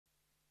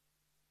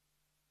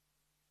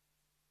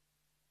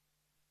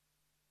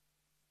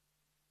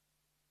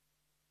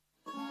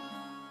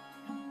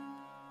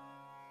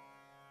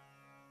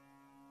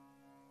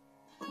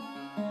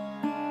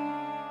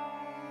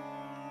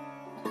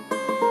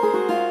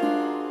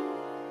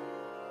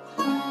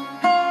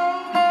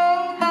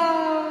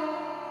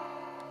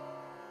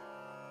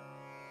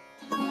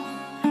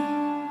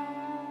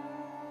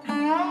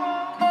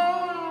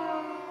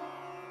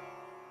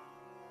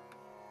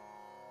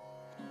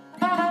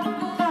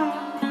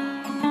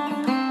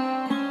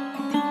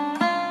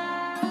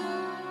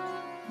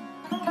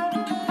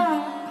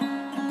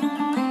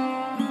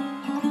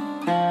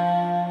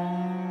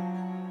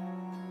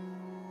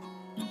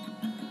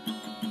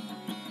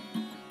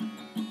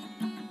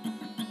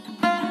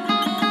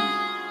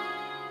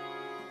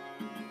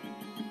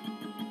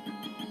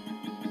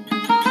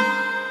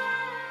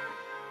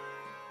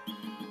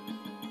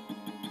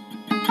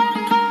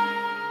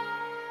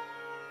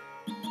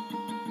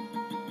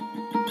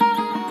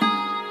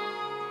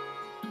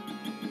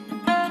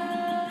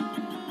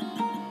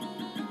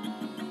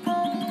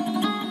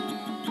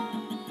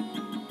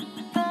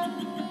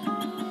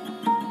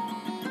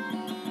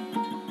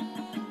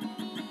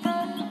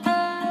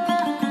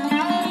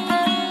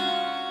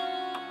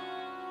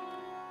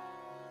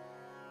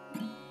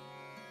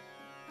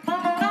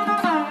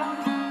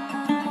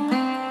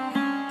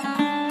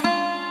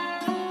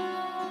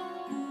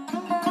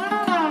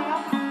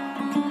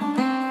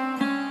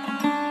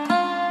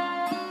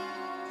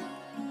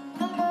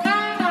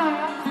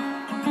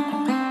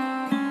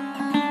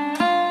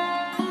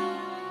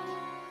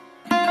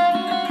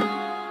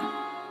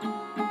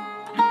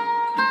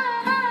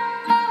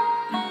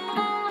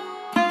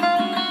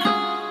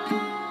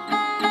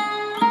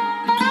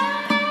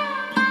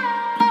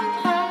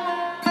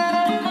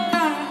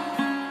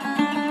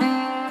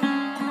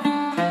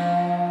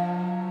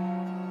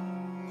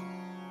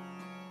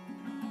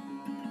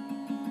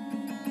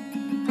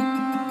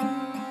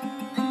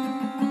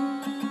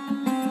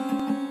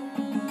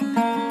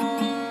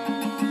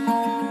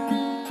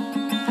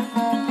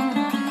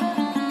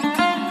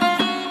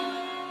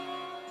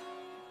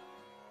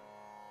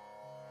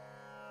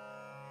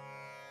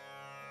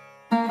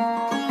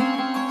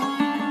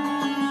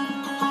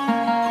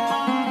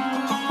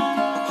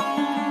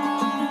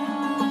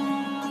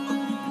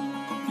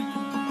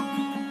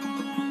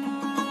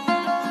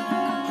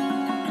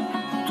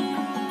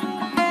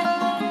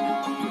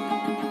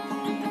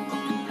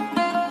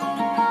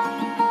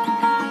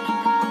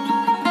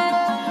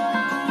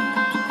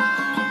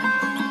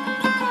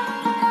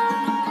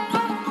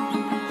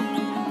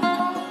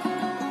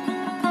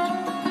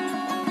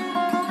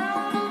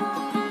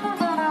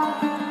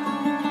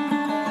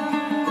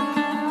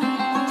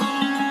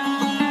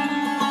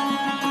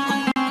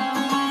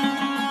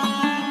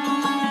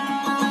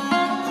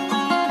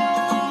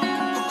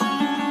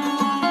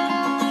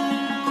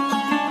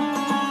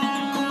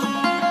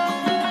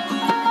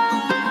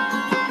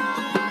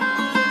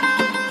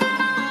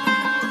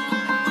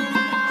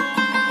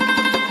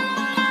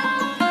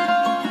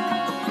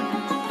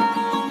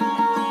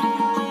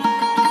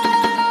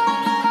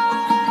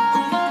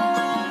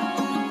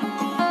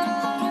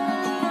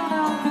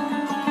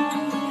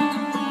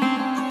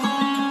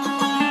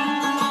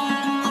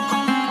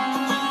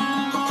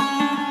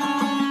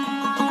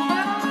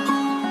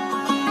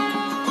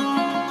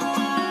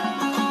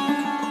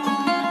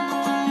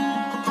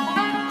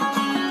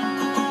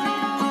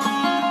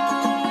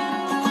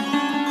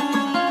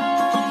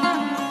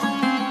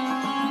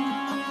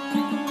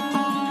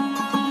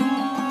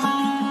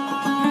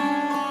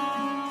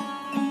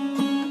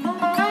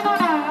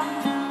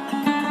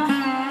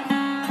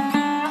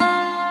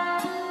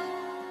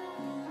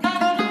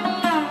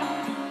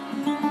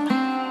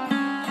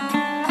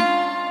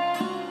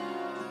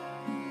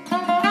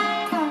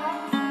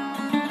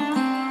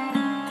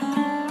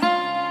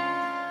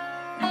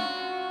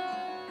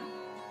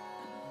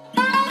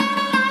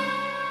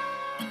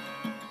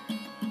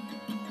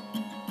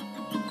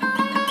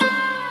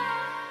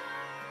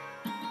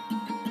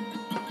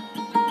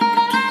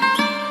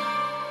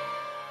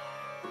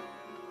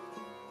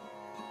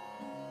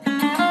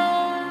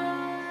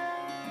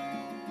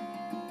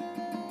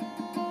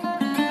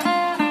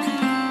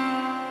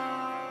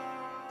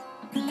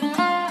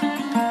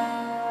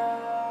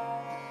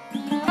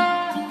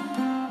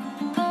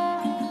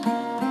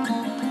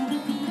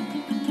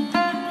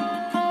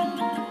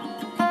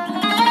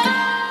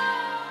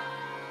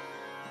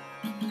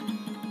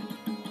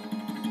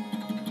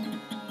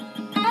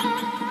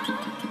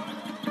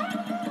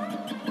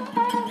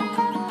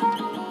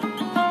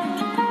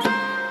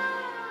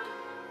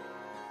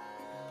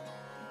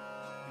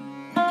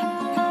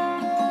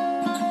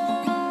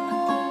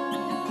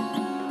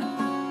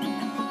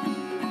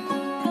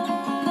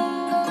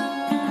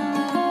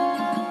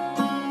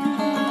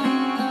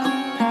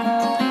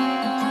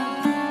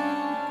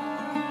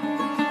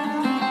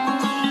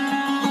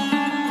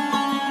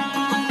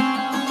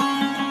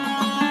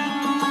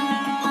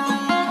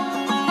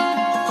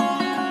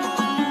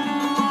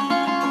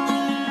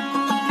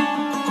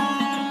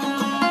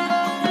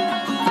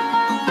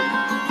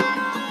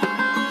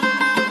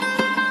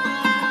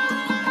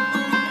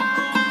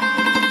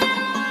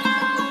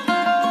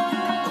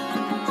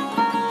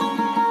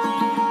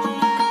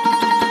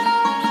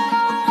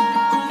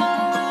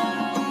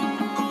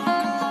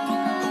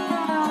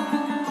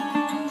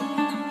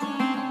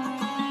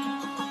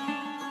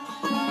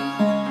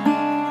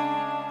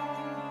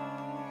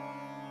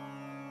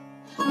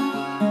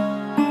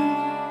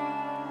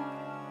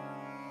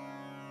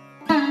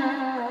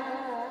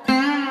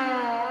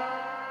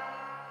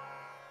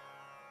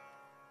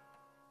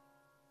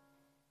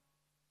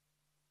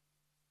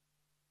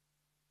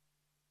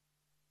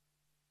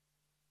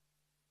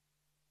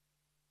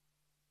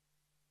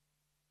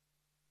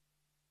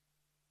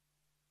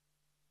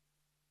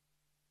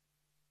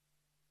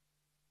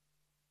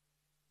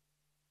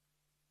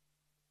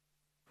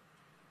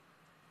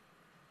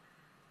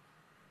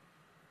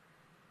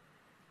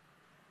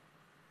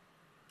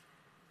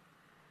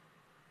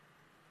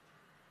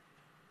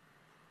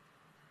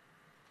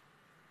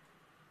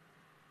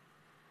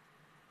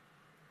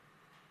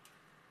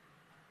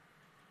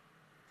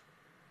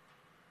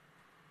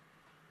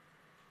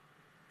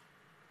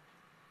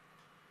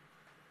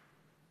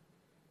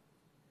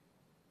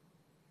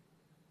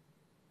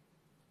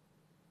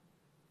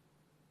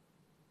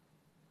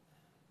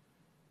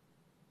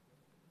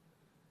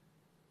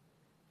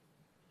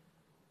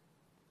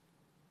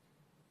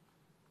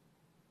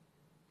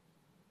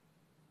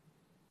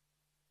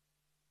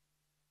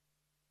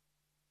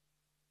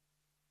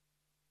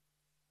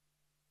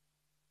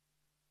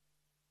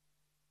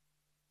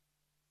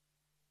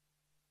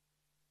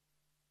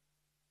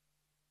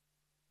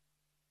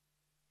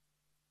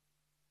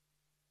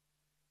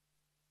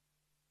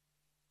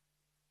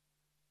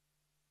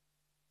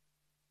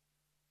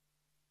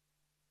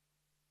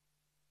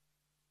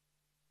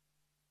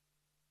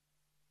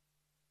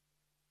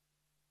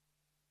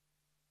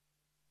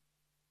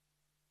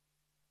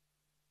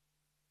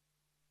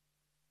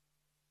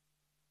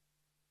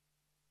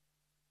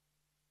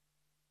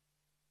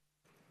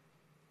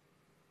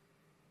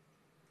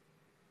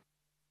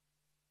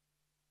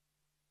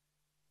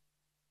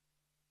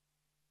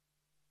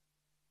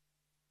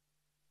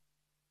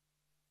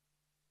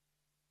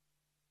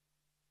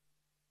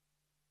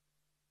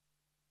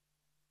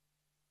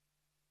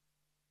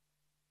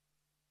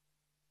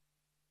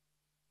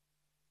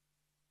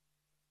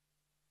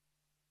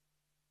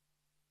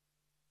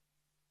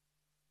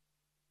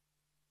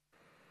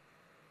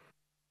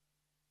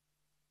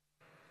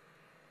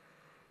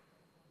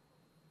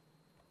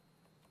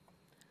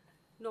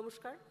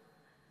নমস্কার।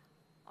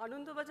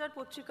 আনন্দবাজার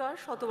পত্রিকার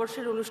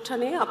শতবর্ষের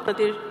অনুষ্ঠানে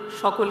আপনাদের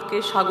সকলকে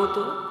স্বাগত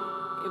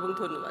এবং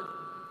ধন্যবাদ।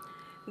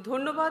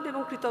 ধন্যবাদ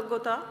এবং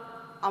কৃতজ্ঞতা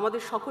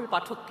আমাদের সকল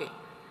পাঠককে,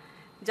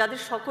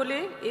 যাদের সকলে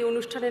এই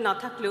অনুষ্ঠানে না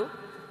থাকলেও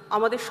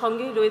আমাদের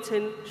সঙ্গেই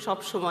রয়েছেন সব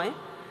সময়,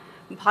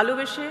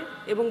 ভালোবেসে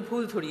এবং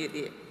ভুল ধরিয়ে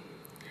দিয়ে।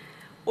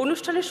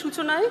 অনুষ্ঠানের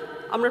সূচনায়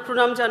আমরা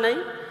প্রণাম জানাই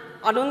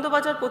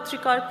আনন্দবাজার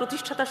পত্রিকার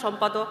প্রতিষ্ঠাতা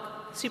সম্পাদক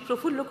শ্রী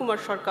প্রফুল্ল কুমার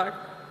সরকার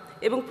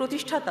এবং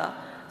প্রতিষ্ঠাতা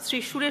শ্রী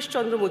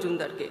সুরেশচন্দ্র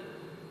মজুমদারকে।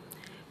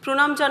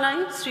 প্রণাম জানাই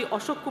শ্রী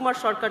অশোক কুমার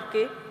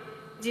সরকারকে,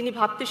 যিনি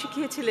ভাবতে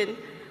শিখিয়েছিলেন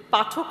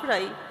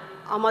পাঠকরাই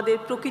আমাদের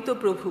প্রকৃত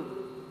প্রভু।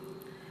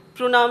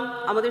 প্রণাম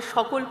আমাদের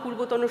সকল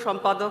পূর্বতন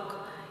সম্পাদক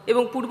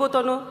এবং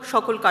পূর্বতন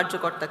সকল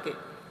কার্যকর্তাকে।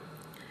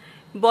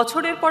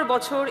 বছরের পর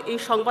বছর এই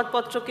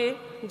সংবাদপত্রকে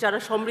যারা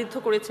সমৃদ্ধ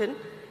করেছেন,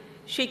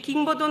 সেই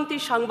কিংবদন্তি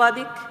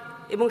সাংবাদিক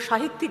এবং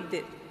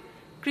সাহিত্যিকদের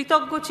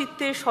কৃতজ্ঞ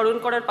চিত্তে স্মরণ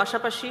করার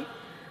পাশাপাশি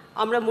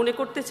আমরা মনে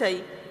করতে চাই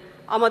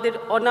আমাদের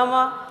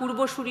অনামা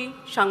পূর্বসূরি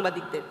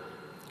সাংবাদিকদের।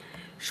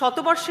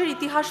 শতবর্ষের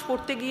ইতিহাস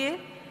পড়তে গিয়ে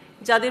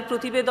যাদের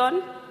প্রতিবেদন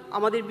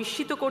আমাদের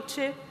বিস্মিত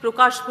করছে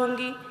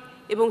প্রকাশভঙ্গি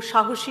এবং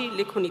সাহসী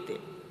লেখনীতে।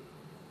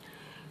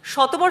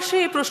 শতবর্ষে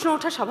এই প্রশ্ন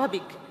ওঠা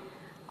স্বাভাবিক,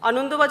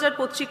 আনন্দবাজার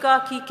পত্রিকা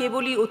কি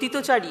কেবলই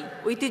অতীতচারী,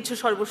 ঐতিহ্য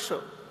সর্বস্ব?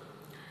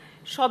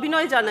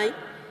 সবিনয় জানাই,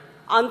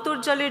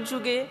 আন্তর্জালের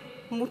যুগে,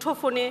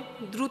 মুঠোফোনে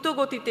দ্রুত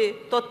গতিতে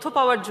তথ্য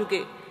পাওয়ার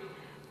যুগে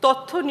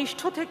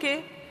তথ্যনিষ্ঠ থেকে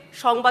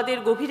সংবাদের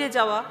গভীরে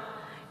যাওয়া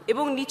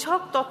এবং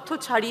নিছক তথ্য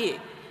ছাড়িয়ে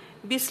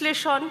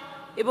বিশ্লেষণ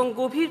এবং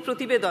গভীর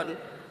প্রতিবেদন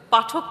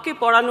পাঠককে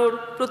পড়ানোর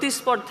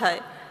প্রতিস্পর্ধায়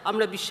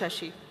আমরা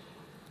বিশ্বাসী।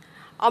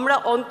 আমরা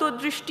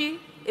অন্তর্দৃষ্টি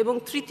এবং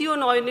তৃতীয়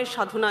নয়নের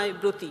সাধনায়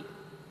ব্রতী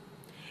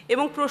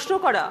এবং প্রশ্ন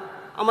করা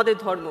আমাদের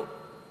ধর্ম।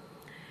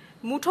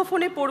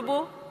 মুঠোফোনে পড়ব,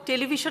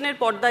 টেলিভিশনের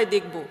পর্দায়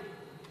দেখব,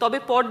 তবে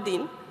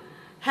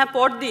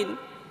পরদিন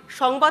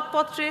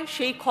সংবাদপত্রে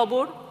সেই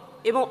খবর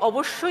এবং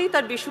অবশ্যই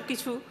তার বেশ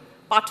কিছু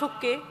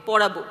পাঠককে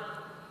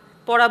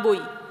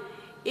পড়াবই।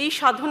 এই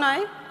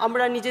সাধনায়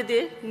আমরা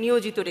নিজেদের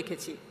নিয়োজিত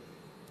রেখেছি।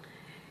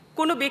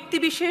 কোনো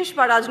ব্যক্তিবিশেষ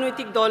বা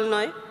রাজনৈতিক দল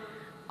নয়,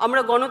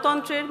 আমরা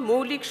গণতন্ত্রের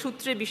মৌলিক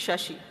সূত্রে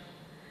বিশ্বাসী।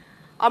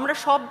 আমরা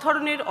সব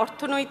ধরনের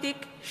অর্থনৈতিক,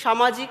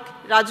 সামাজিক,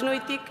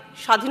 রাজনৈতিক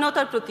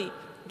স্বাধীনতার প্রতি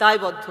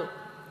দায়বদ্ধ।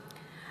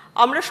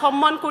 আমরা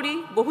সম্মান করি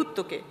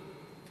বহুত্বকে।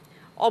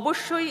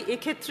 অবশ্যই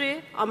এক্ষেত্রে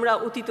আমরা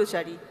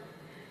অতীতচারী,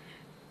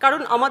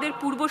 কারণ আমাদের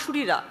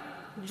পূর্বসূরীরা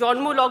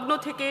জন্মলগ্ন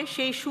থেকে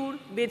সেই সুর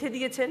বেঁধে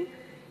দিয়েছেন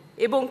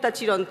এবং তা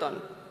চিরন্তন।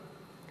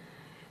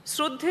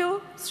 শ্রদ্ধেয়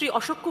শ্রী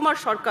অশোক কুমার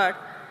সরকার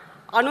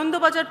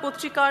আনন্দবাজার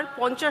পত্রিকার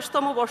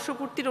 50তম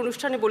বর্ষপূর্তির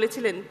অনুষ্ঠানে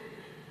বলেছিলেন,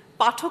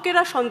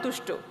 পাঠকেরা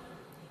সন্তুষ্ট,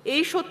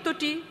 এই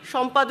সত্যটি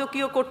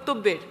সম্পাদকীয়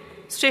কর্তব্যের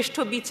শ্রেষ্ঠ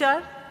বিচার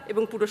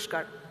এবং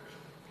পুরস্কার।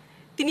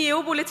 তিনি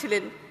এও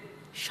বলেছিলেন,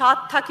 স্বাদ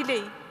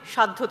থাকিলেই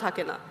সাধ্য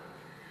থাকে না,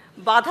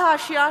 বাধা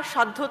আসিয়া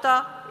সাধ্যতা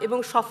এবং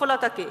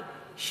সফলতাকে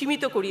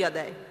সীমিত করিয়া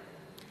দেয়।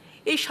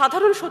 এই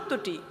সাধারণ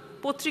সত্যটি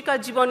পত্রিকার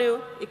জীবনেও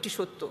একটি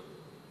সত্য,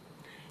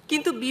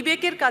 কিন্তু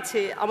বিবেকের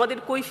কাছে আমাদের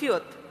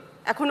কৈফিয়ত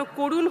এখনো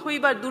করুণ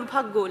হইবার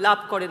দুর্ভাগ্য লাভ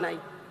করে নাই।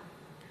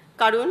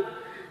 কারণ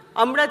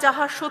আমরা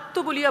যাহা সত্য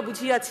বলিয়া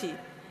বুঝিয়াছি,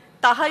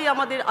 তাহাই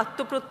আমাদের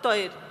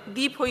আত্মপ্রত্যয়ের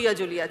দীপ হইয়া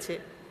জ্বলিয়াছে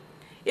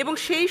এবং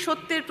সেই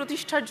সত্যের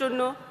প্রতিষ্ঠার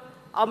জন্য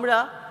আমরা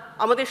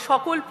আমাদের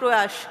সকল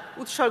প্রয়াস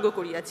উৎসর্গ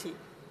করিয়াছি।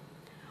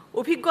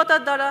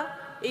 অভিজ্ঞতার দ্বারা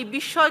এই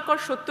বিস্ময়কর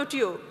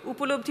সত্যটিও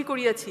উপলব্ধি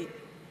করিয়াছি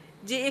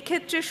যে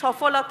এক্ষেত্রে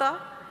সফলতা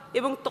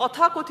এবং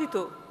তথাকথিত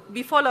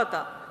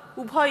বিফলতা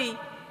উভয়ই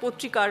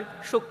পত্রিকার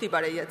শক্তি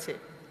বাড়াইয়াছে।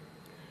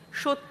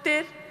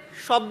 সত্যের,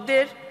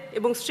 শব্দের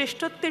এবং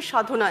শ্রেষ্ঠত্বের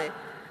সাধনায়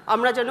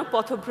আমরা যেন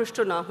পথভ্রষ্ট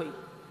না হই।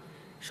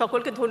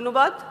 সকলকে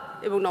ধন্যবাদ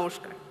এবং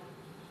নমস্কার।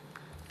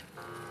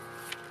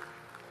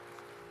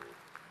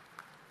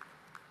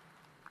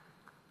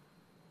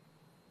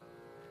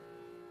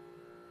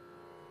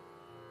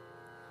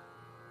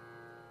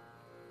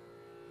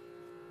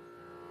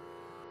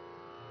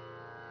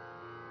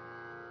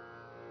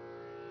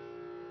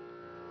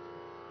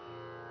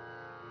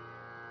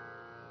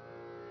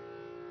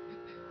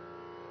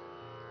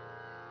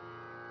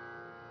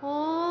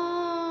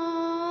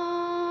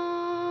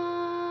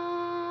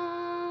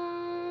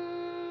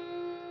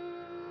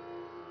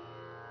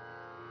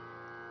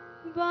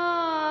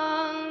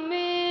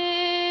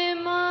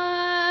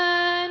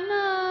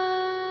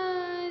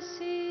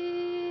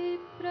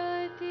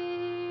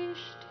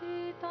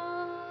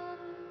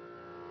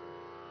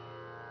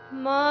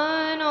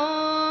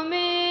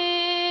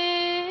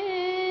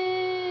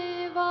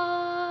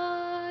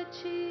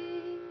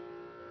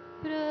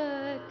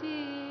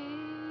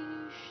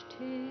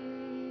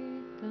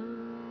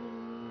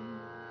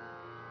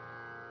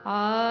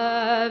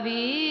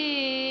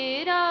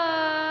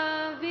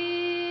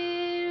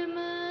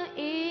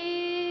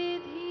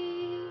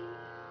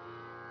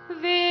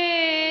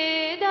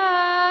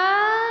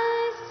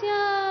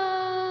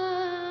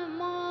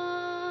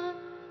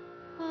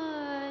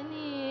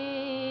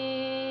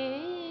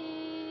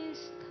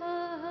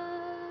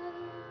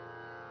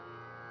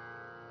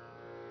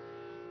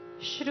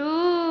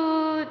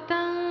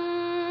 श्रुतं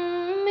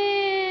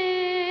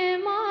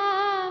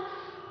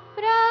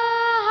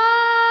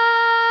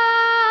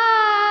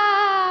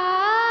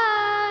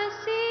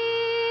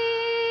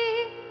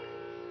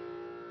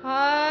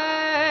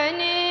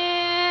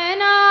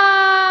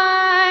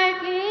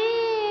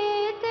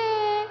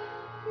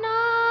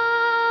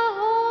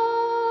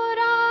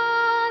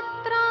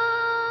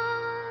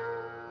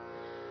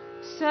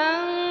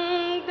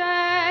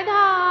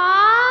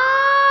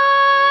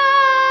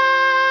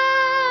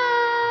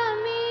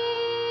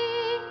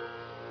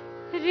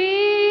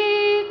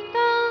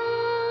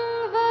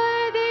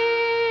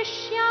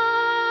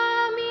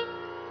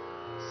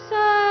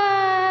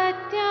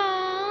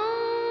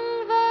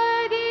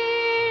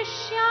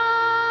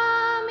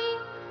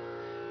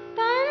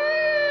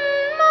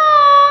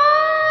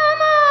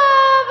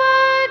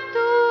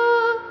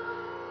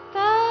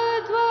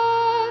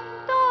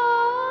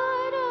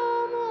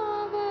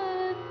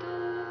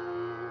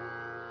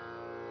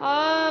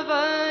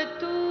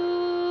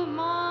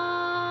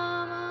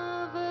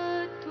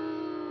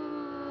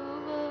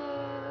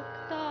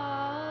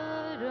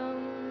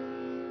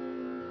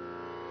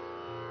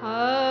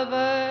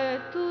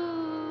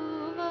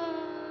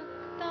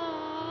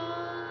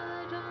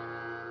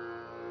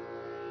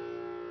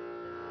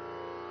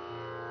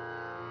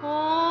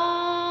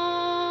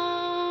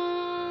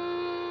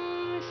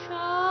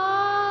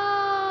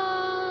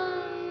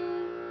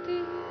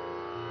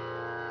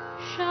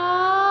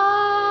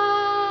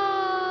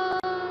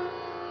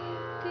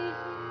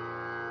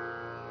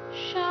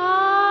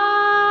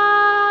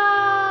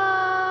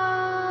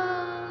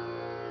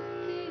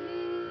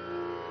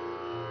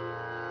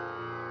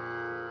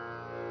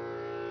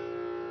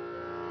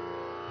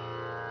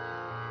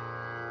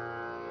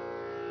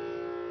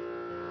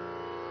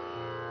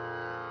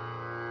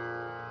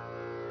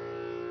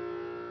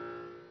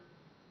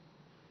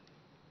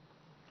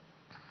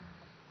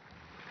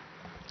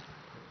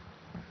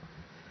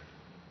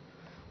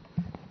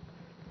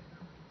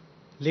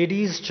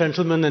Ladies,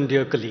 gentlemen, and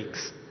dear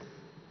colleagues,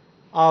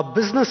 our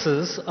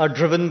businesses are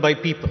driven by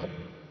people,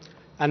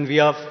 and we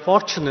are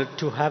fortunate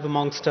to have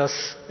amongst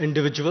us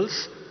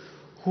individuals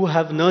who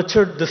have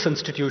nurtured this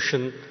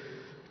institution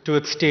to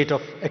its state of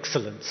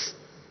excellence.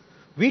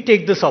 We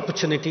take this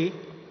opportunity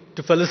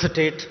to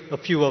felicitate a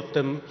few of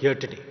them here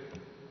today.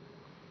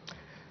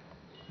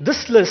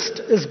 This list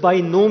is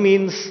by no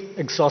means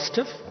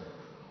exhaustive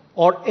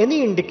or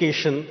any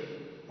indication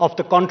of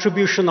the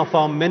contribution of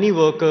our many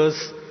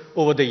workers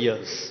over the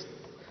years.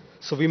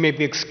 So we may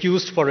be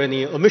excused for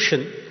any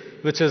omission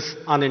which is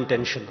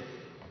unintentional.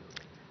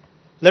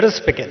 Let us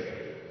begin.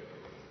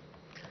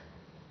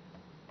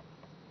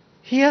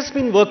 He has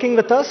been working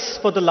with us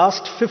for the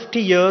last 50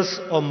 years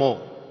or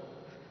more.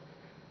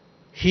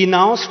 He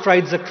now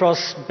strides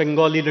across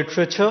Bengali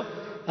literature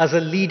as a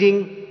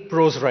leading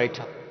prose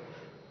writer,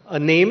 a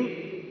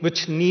name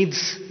which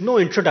needs no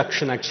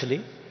introduction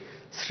actually,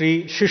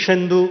 Sri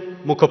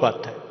Shishendu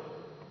Mukhopadhyay.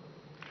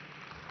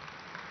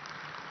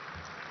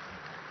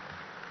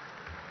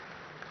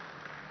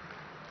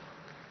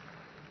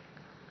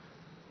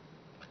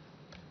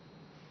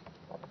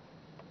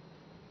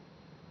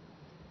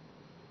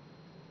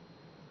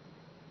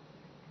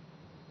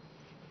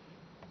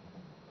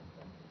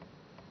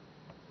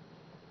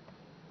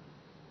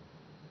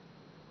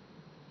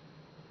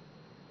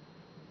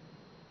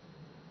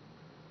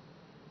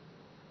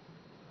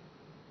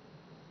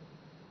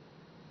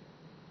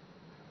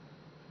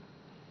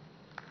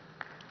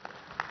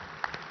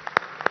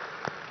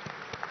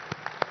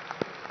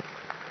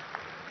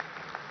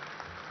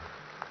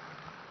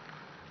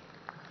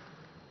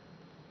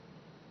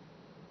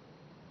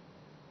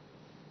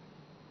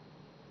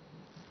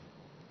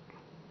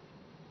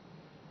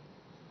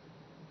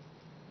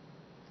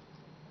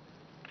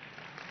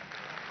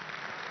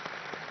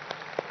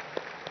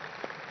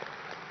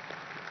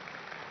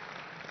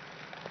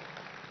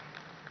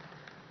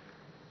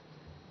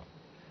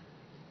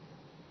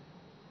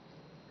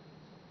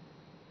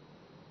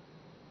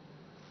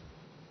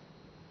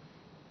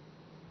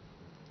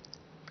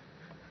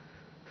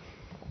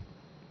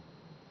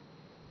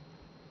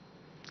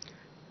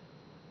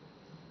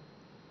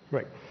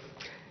 Right.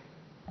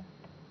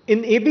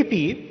 In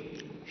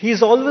ABP, he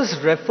is always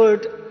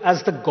referred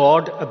as the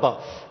God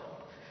above.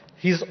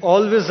 He is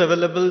always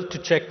available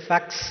to check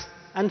facts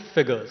and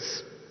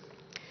figures.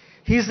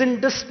 He is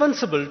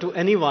indispensable to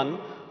anyone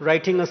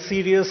writing a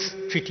serious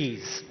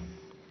treatise.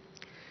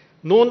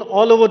 Known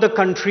all over the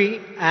country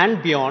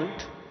and beyond,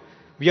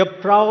 we are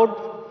proud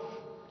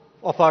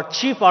of our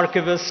Chief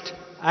Archivist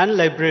and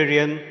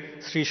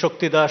Librarian, Sri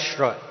Shaktidas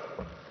Roy.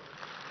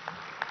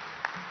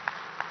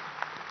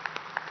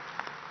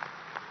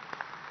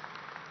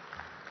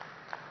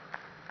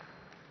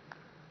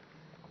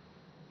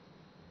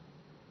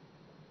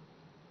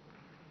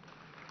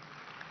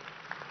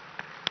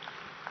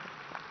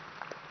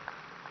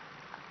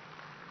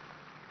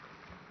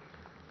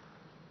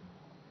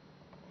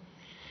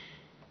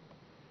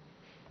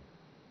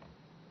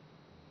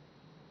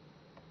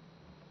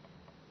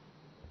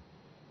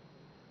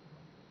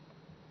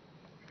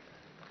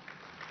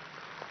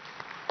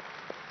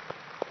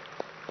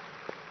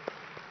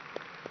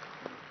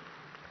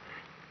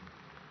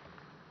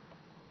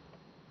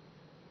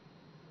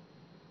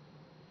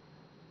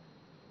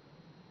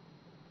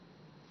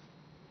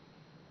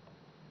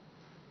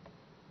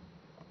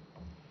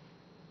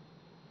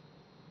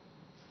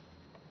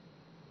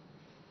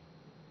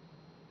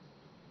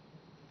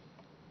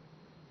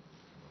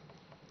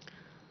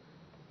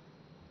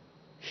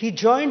 He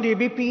joined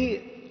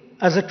ABP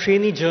as a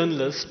trainee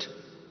journalist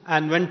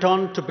and went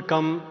on to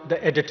become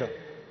the editor.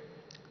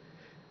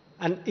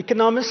 An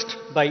economist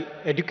by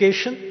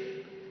education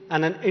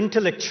and an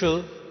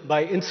intellectual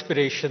by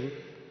inspiration,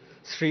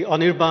 Sri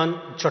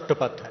Anirban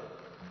Chattopadhyay.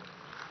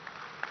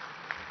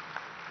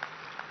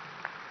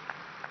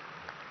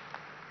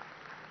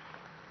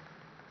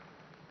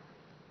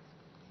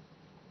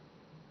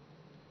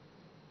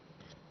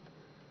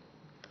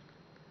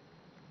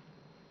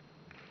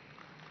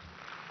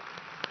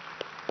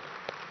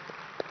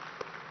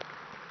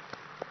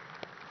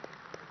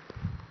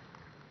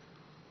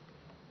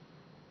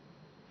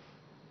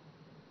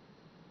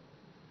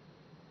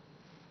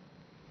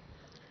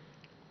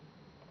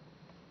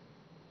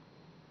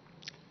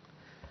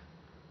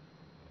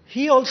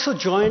 He also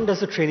joined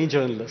as a trainee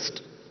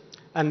journalist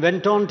and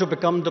went on to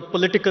become the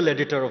political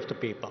editor of the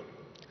paper.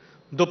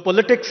 Though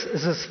politics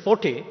is his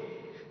forte,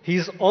 he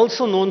is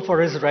also known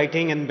for his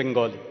writing in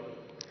Bengali.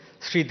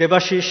 Sri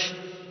Debashish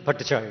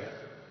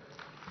Bhattacharya.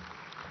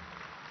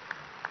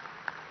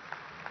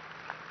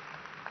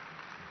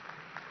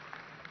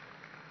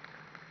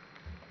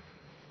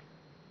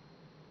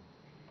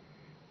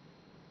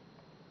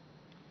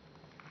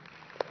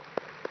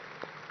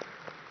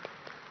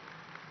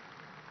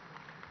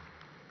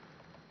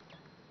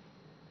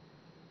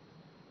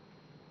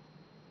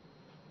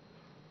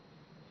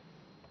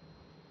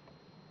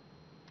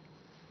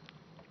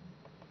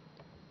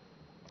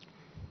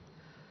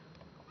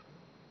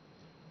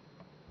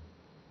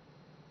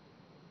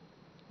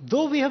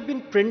 though we have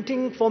been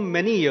printing for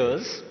many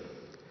years,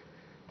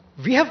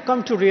 we have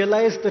come to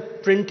realize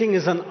that printing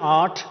is an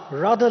art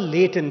rather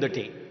late in the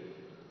day.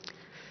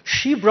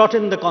 She brought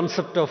in the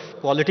concept of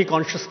quality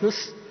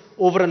consciousness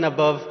over and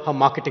above her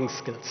marketing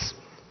skills.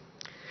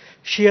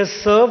 She has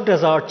served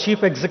as our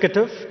chief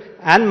executive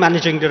and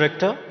managing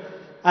director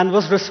and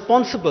was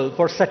responsible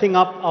for setting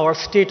up our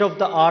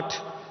state-of-the-art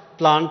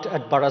plant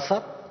at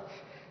Barasa,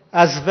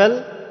 as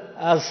well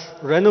as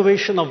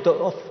renovation of the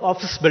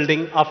office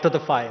building after the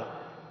fire.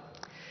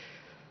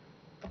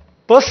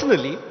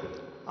 Personally,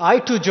 I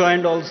too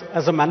joined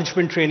as a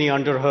management trainee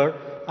under her,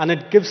 and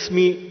it gives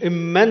me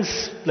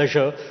immense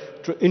pleasure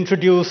to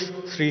introduce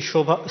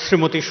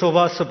Srimati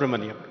Shobha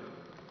Subramaniam.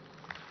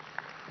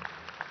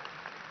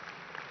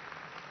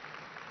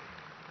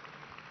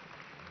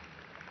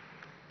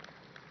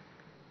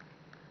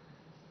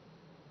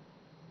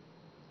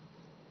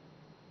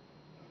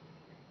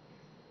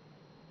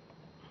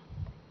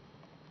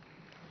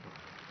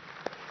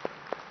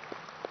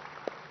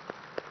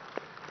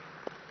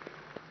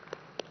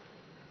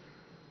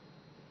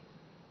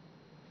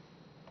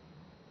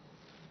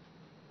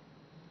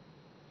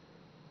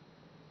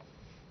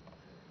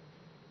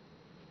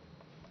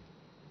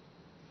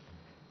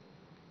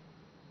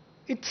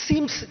 It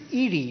seems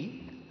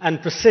eerie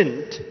and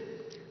prescient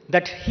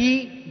that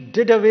he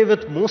did away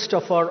with most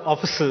of our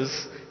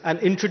offices and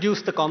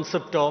introduced the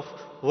concept of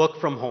work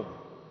from home.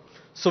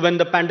 So when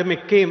the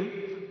pandemic came,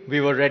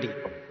 we were ready.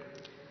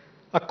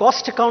 A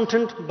cost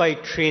accountant by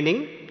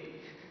training,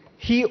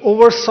 he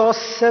oversaw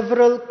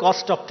several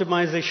cost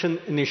optimization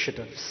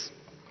initiatives.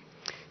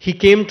 He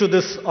came to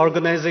this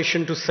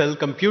organization to sell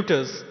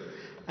computers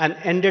and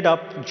ended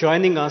up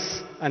joining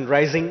us and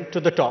rising to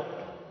the top.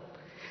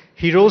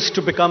 He rose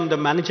to become the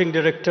managing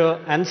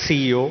director and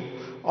CEO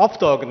of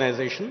the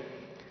organization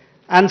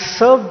and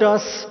served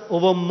us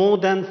over more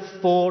than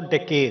 4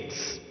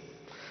 decades.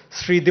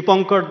 Sri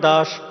Dipankar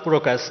Das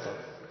Purokayastha.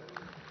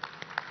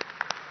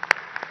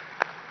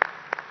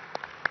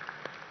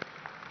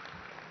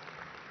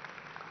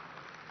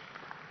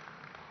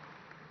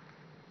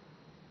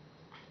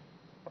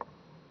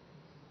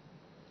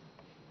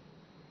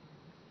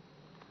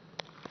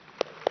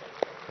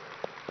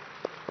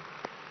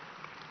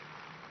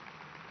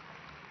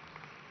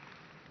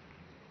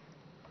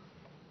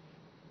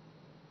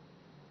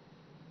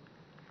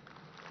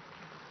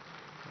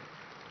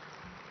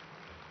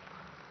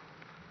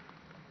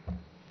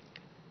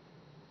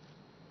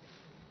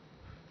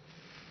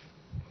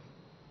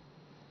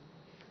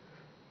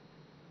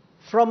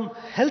 From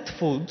health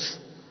foods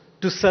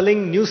to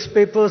selling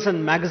newspapers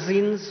and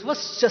magazines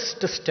was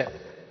just a step.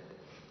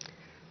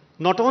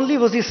 Not only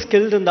was he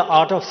skilled in the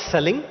art of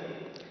selling,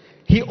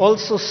 he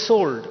also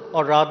sold,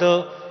 or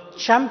rather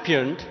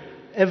championed,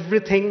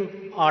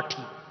 everything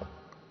arty.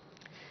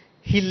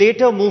 He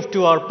later moved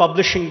to our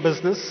publishing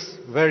business,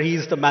 where he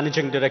is the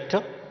managing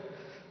director,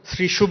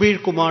 Sri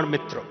Shubir Kumar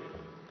Mitra.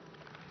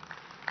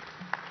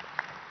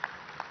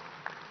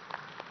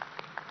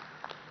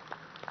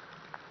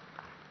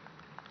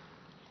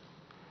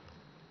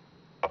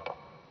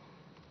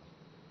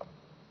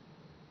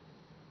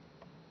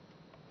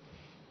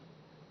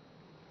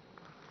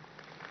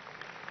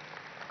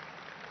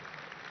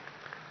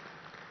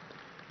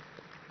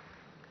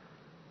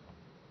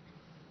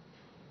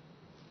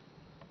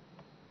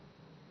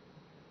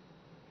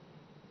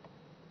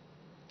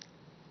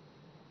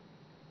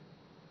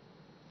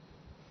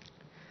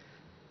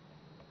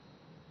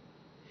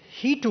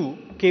 He too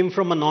came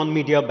from a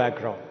non-media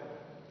background.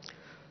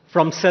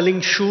 From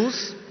selling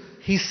shoes,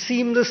 he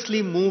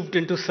seamlessly moved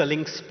into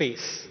selling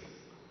space.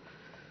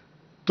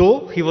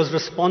 Though he was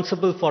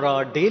responsible for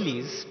our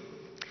dailies,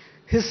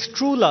 his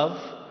true love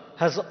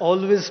has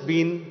always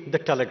been the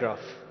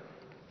telegraph.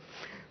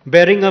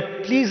 Bearing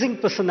a pleasing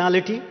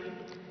personality,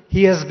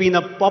 he has been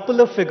a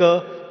popular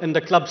figure in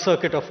the club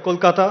circuit of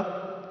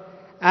Kolkata,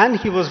 and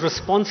he was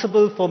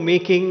responsible for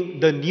making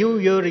the New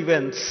Year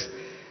events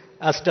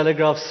as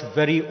Telegraph's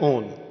very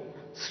own,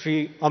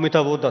 Sri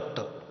Amitavo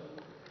Datta.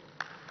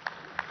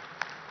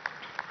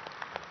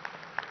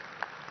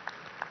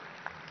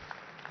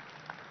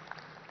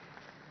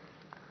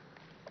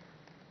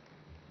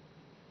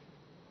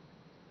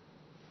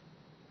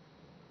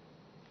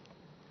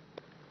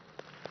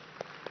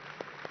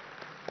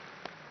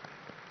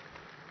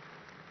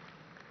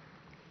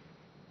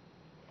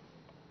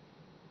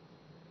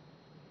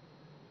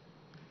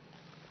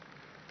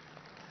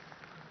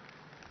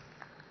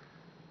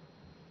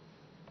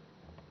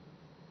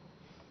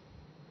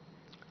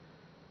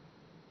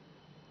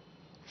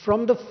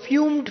 From the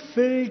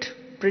fumed-filled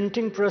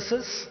printing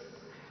presses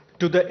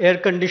to the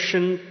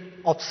air-conditioned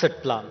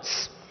offset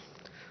plants,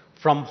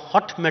 from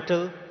hot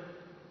metal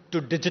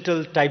to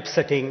digital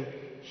typesetting,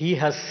 he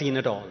has seen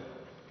it all.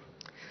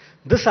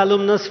 This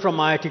alumnus from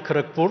IIT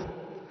Kharagpur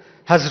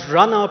has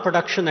run our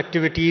production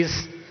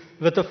activities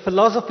with a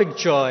philosophic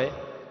joy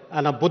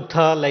and a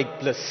Buddha-like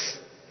bliss,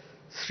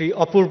 Sri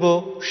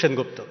Apurva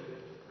Shengupta.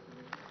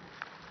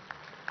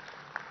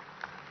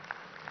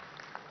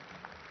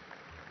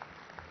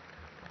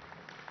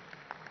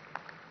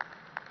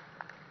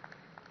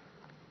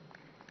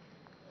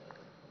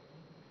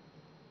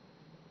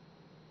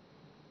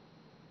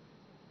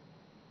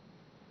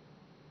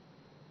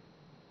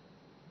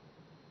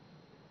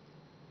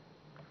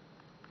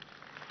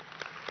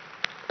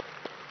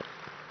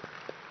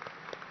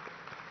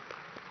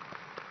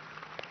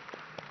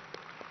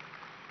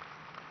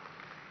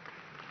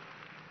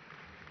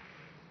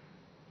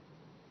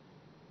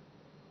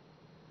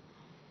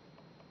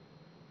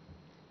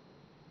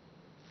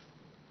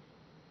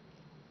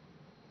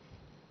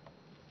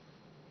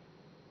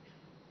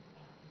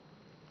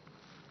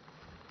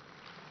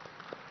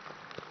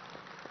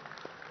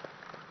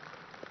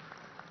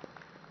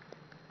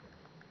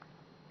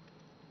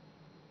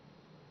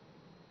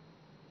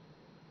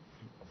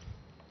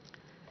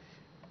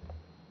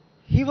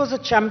 He was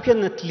a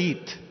champion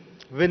athlete,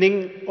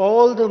 winning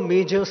all the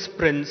major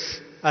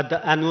sprints at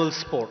the annual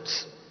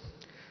sports.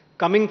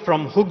 Coming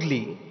from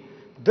Hooghly,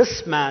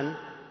 this man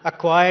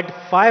acquired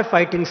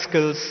firefighting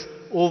skills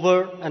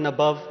over and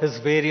above his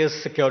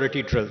various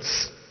security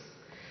drills.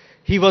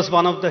 He was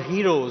one of the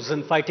heroes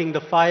in fighting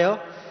the fire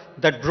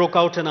that broke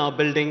out in our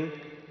building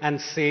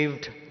and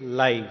saved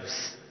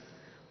lives.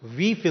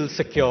 We feel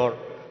secure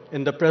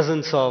in the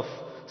presence of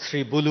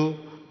Sri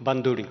Bulu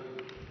Banduri.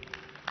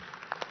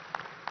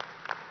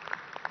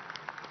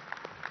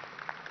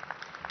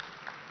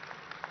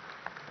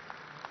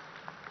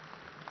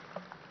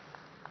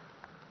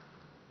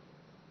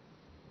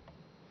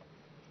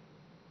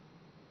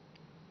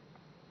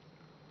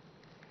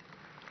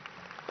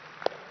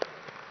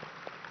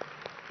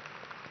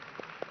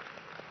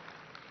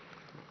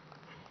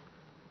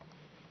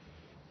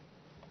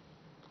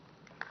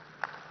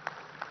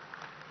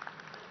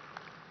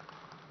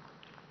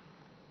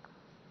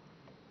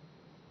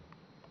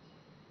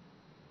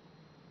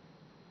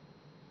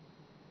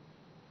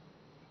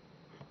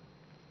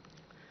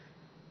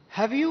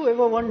 Have you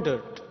ever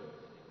wondered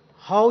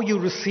how you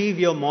receive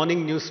your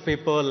morning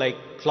newspaper like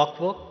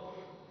clockwork?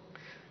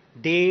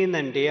 Day in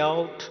and day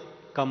out,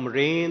 come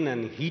rain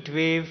and heat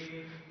wave,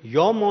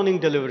 your morning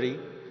delivery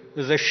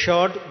is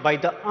assured by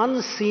the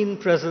unseen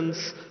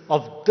presence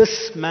of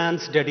this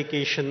man's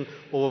dedication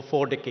over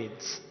 4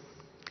 decades.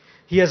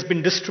 He has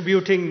been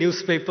distributing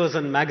newspapers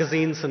and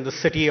magazines in the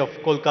city of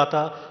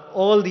Kolkata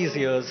all these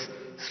years,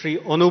 Sri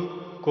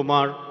Anup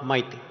Kumar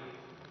Maiti.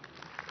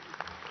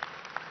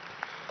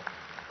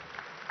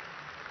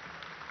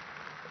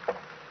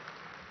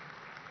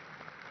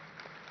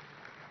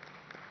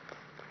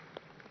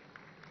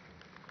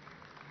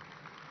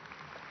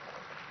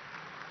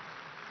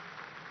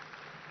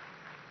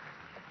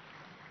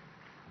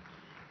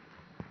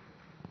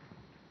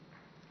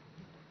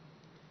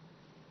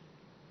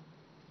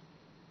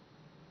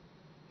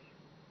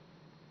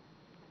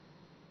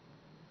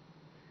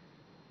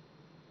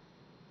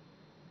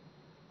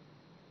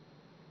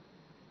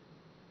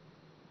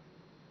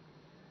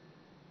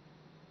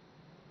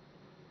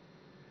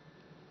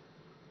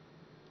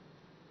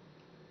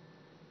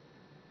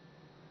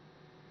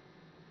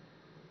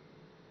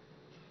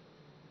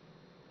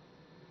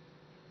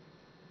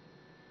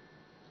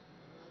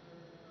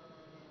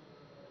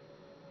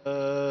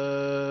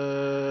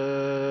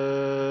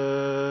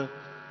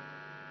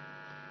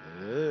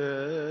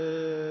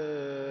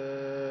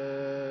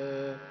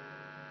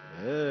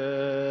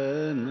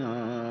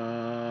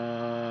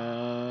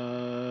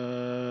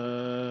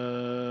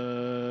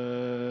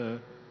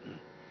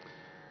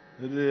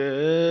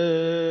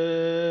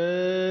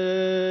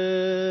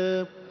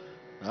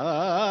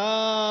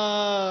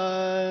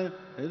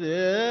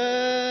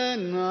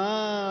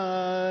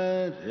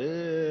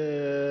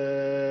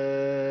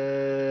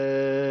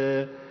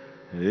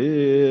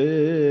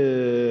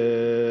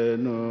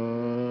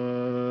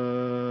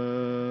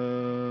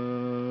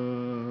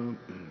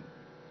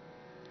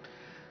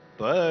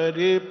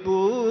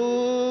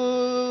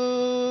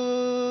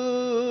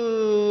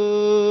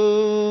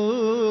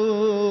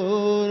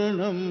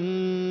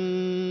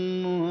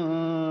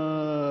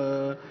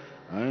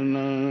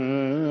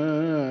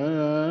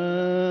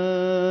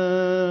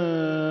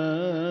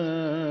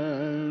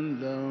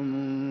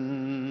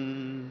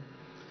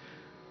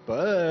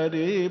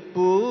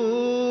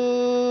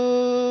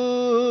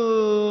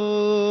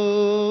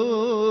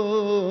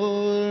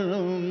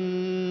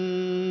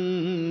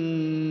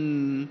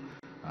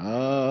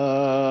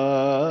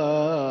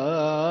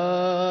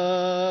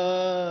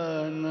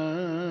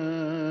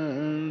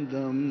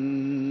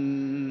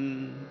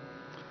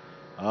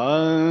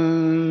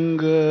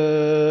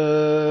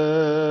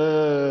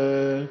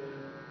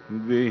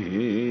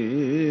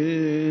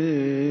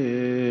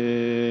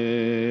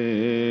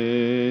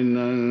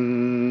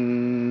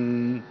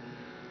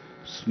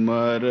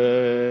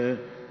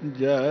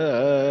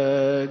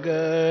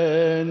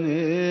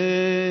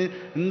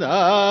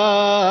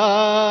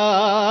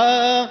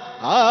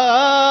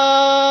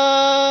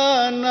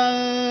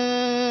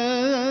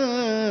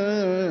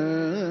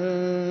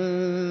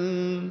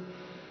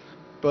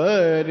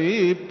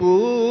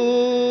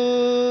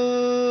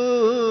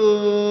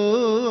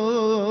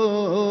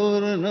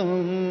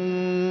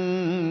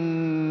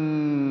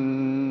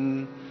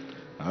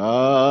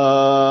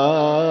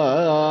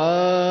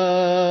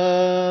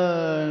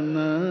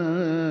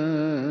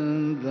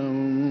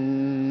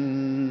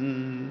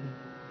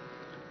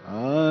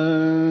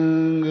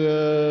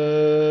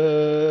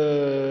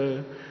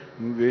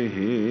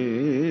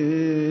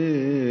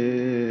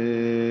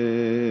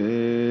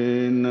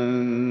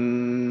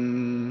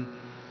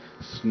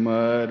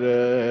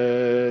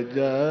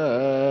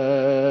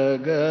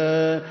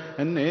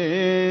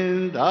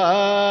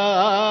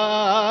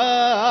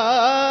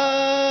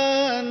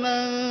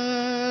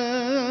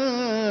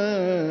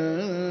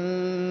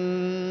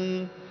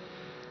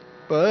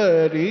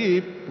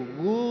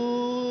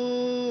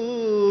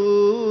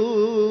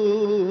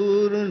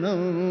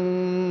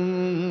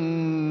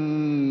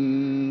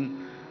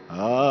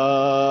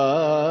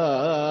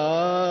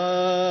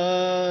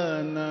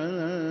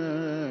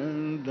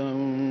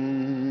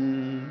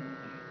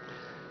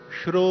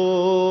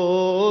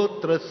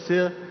 श्रोत्रस्य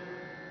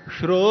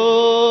श्रोत्रं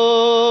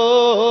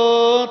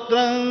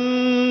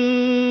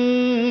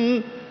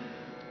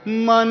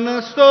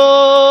मनसो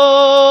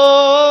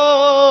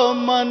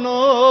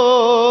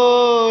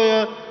मनोय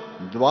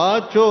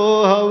द्वाचो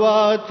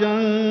वाचं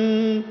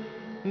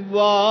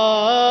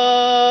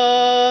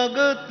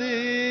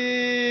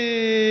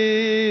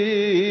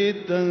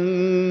वागतीतं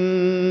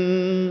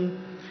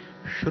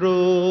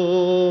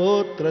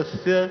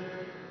श्रोत्रस्य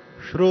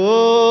श्रोत्रं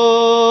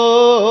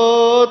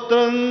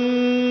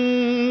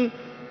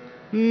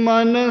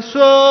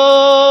मनसो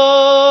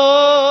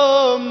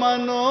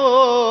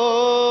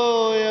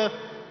मनोय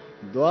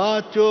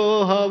द्वाचो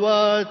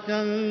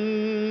वाचं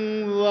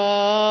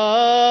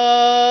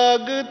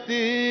वागतीतं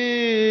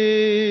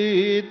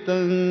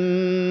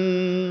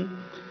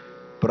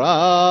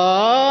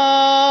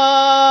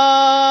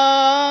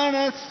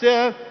प्राणस्य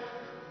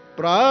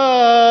प्राणं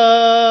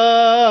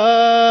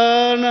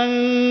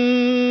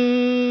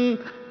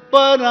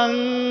परं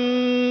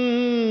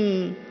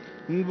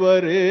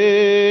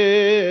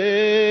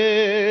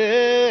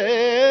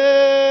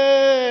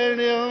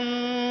वरेण्यं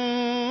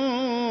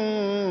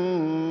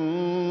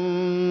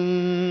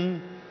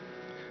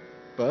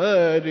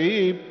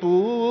परिपूर्णम्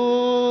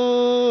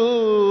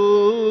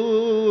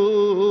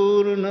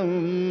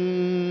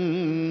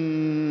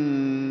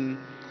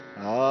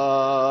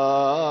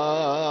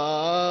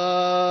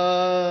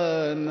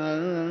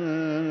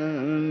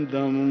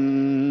आनन्दम्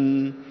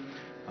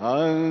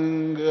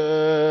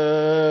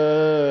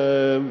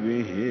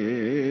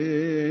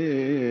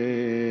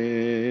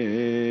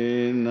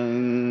अङ्गविहीनं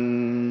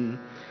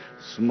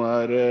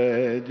स्मर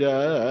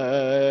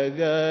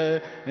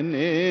जगनिधानम्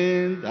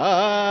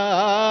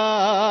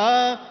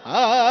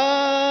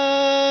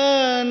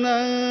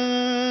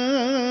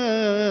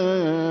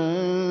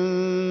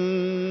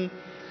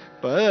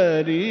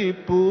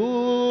परिपूर्णम्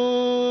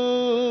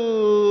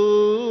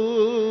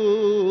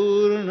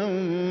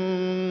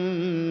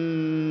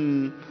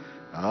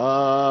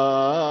आनन्दम्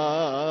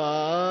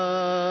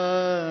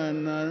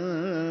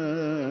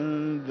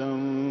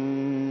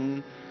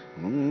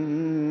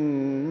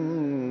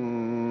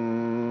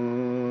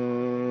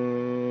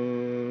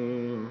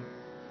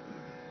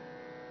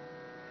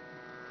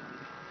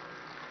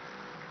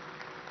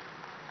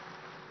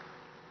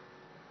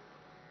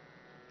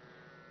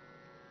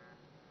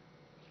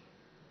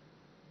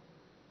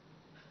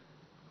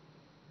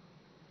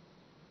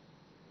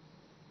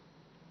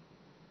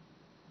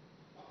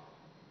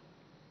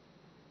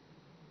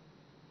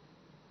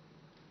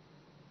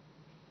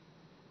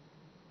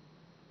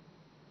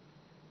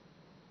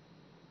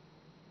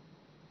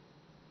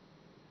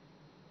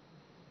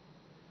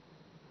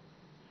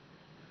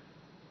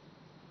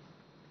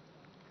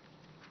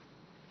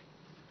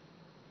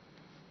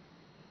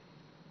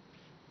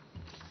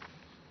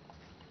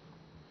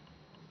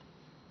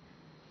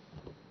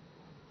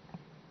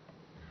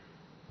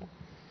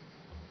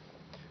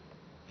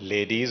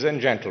Ladies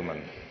and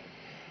gentlemen,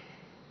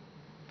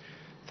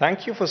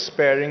 thank you for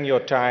sparing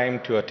your time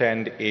to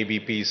attend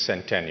ABP's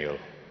Centennial.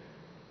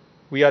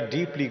 We are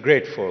deeply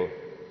grateful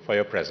for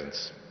your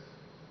presence.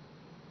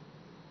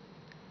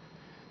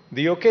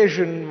 The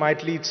occasion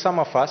might lead some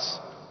of us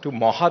to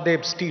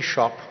Mahadev's tea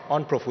shop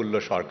on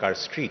Prafullo Sarkar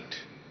Street,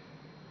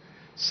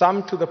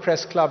 some to the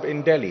Press Club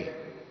in Delhi,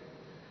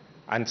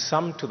 and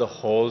some to the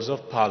halls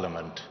of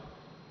Parliament.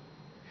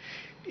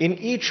 In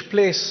each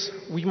place,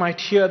 we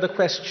might hear the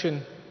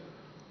question,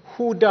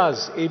 who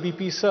does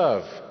ABP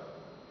serve?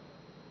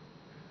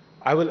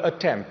 I will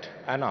attempt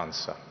an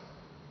answer.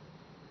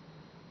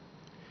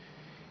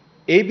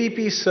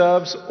 ABP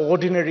serves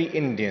ordinary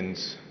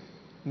Indians,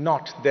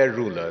 not their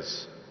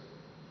rulers.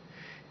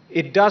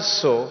 It does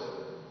so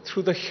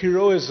through the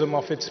heroism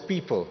of its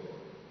people,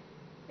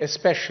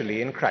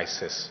 especially in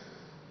crisis.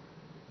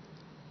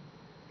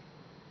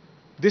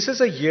 This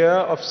is a year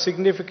of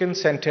significant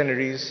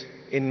centenaries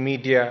in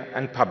media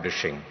and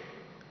publishing.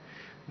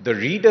 The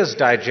Reader's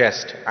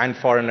Digest and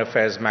Foreign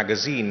Affairs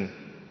magazine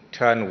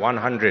turn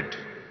 100.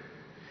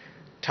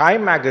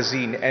 Time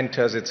magazine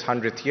enters its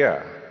 100th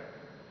year.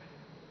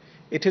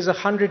 It is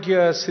 100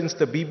 years since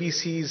the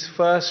BBC's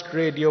first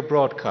radio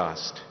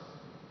broadcast.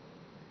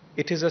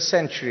 It is a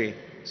century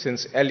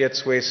since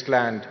Eliot's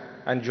Wasteland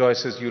and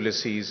Joyce's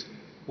Ulysses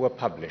were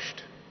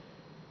published.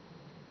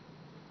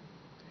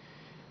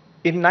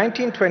 In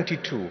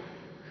 1922,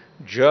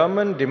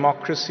 German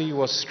democracy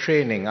was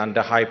straining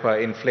under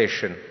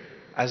hyperinflation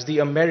as the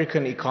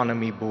American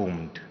economy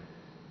boomed.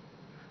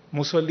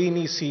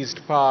 Mussolini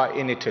seized power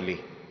in Italy.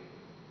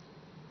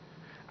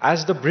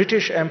 As the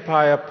British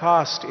Empire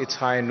passed its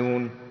high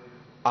noon,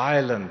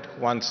 Ireland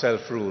won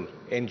self-rule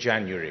in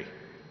January.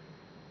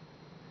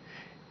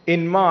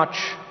 In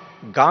March,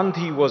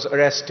 Gandhi was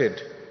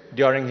arrested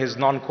during his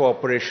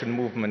non-cooperation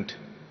movement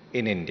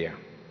in India.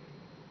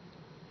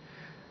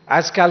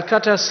 As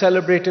Calcutta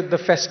celebrated the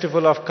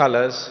Festival of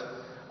Colors,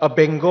 a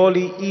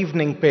Bengali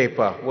evening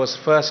paper was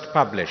first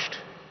published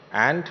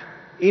and,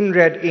 in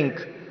red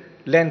ink,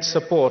 lent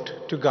support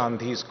to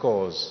Gandhi's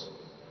cause.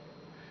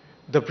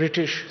 The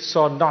British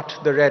saw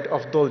not the red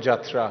of Dol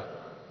Jatra,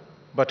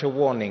 but a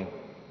warning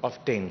of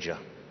danger.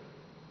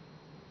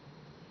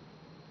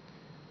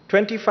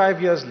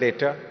 25 years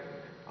later,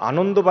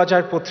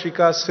 Anandobajar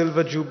Potrika's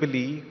Silver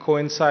Jubilee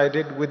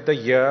coincided with the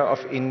year of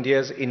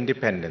India's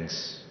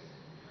independence.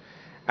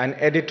 An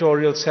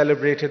editorial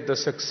celebrated the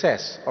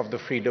success of the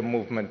freedom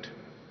movement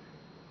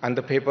and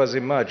the paper's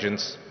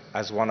emergence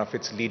as one of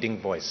its leading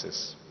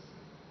voices.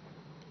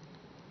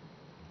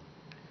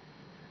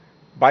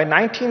 By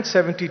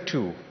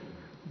 1972,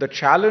 the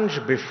challenge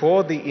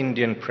before the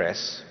Indian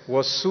press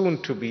was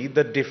soon to be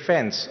the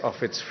defense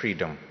of its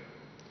freedom.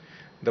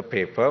 The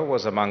paper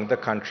was among the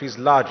country's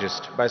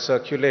largest by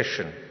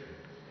circulation.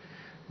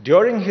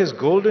 During his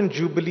Golden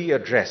Jubilee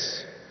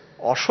address,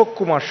 Ashok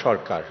Kumar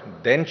Sarkar,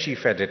 then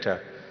chief editor,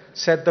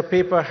 said the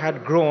paper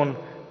had grown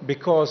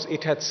because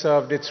it had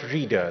served its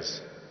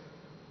readers,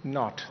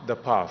 not the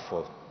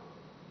powerful.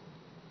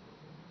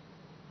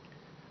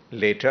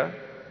 Later,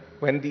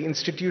 when the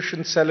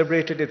institution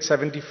celebrated its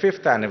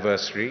 75th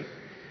anniversary,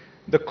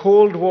 the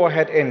Cold War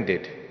had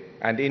ended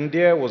and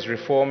India was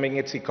reforming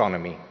its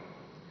economy.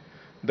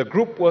 The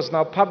group was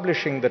now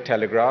publishing the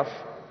Telegraph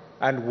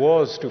and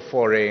was to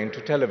foray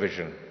into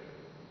television.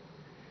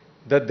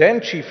 The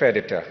then chief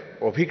editor,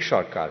 Abhik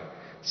Sarkar,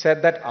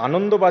 said that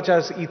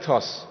Anandobajar's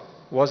ethos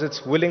was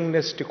its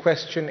willingness to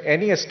question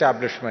any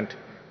establishment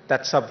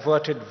that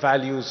subverted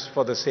values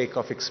for the sake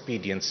of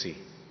expediency.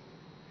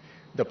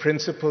 The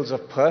principles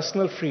of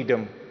personal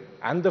freedom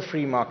and the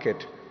free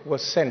market were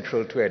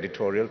central to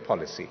editorial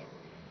policy.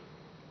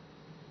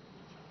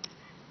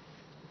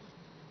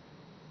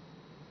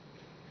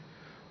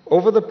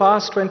 Over the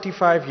past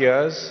 25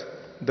 years,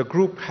 the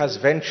group has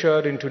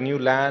ventured into new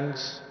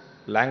lands,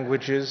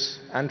 languages,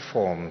 and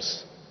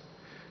forms.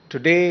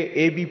 Today,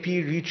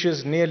 ABP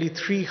reaches nearly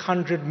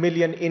 300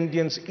 million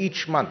Indians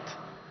each month,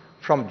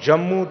 from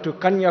Jammu to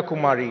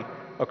Kanyakumari,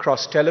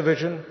 across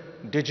television,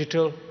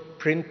 digital,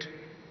 print,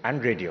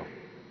 and radio.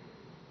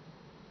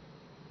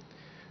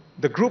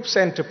 The group's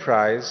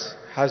enterprise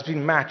has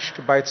been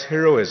matched by its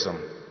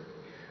heroism.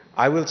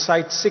 I will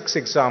cite 6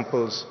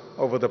 examples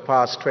over the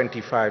past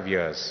 25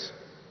 years.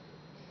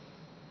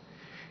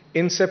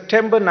 In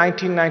September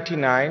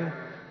 1999,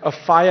 a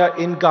fire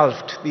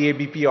engulfed the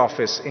ABP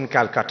office in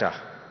Calcutta.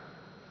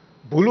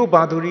 Bulu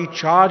Baduri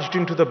charged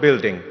into the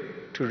building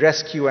to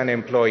rescue an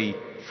employee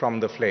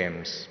from the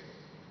flames.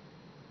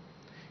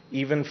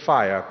 Even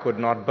fire could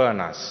not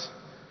burn us.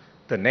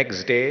 The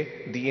next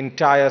day, the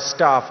entire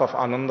staff of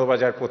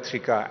Anandobajar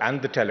Potrika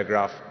and the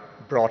Telegraph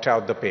brought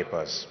out the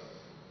papers.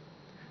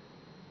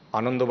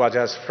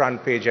 Anandobajar's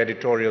front page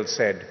editorial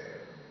said,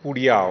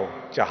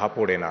 "Puriyao chaha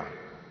pore na."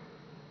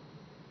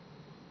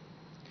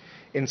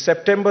 In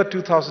September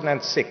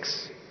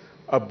 2006,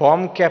 a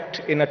bomb kept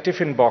in a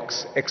tiffin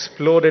box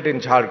exploded in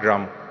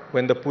Jhargram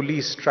when the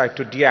police tried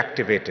to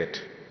deactivate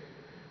it.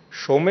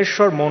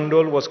 Someshwar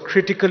Mondol was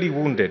critically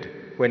wounded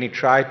when he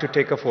tried to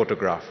take a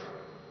photograph.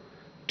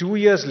 2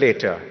 years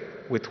later,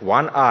 with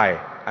one eye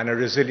and a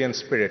resilient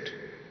spirit,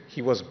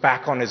 he was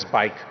back on his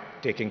bike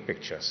taking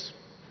pictures.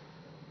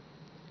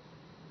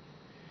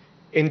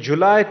 In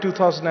July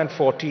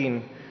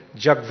 2014,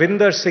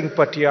 Jagvinder Singh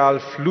Patial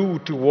flew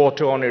to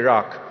war-torn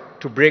Iraq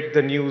to break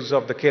the news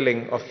of the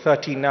killing of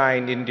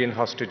 39 Indian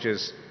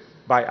hostages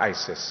by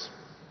ISIS.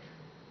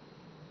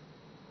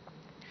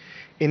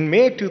 In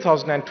May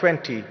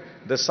 2020,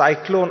 the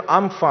cyclone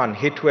Amphan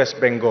hit West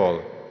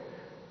Bengal.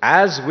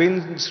 As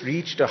winds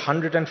reached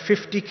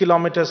 150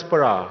 kilometers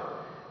per hour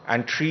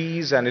and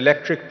trees and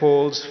electric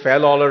poles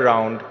fell all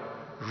around,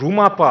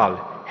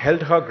 Rumapal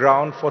held her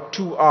ground for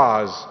 2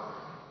 hours,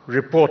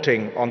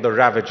 reporting on the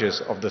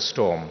ravages of the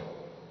storm.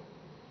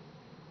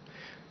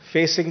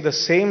 Facing the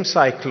same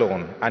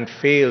cyclone and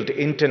failed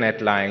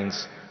internet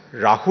lines,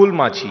 Rahul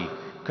Machi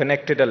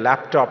connected a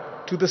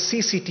laptop to the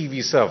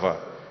CCTV server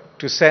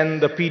to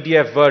send the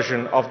PDF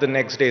version of the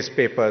next day's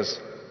papers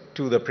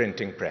to the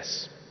printing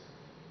press.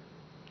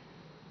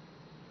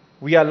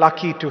 We are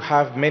lucky to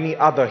have many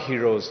other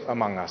heroes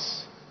among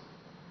us.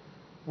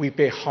 We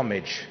pay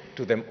homage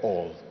to them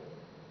all.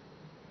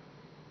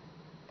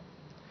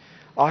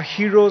 Our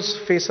heroes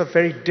face a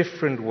very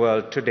different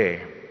world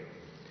today.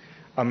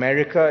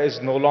 America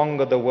is no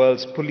longer the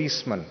world's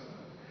policeman.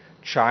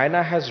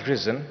 China has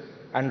risen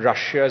and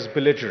Russia is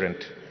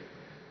belligerent.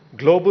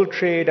 Global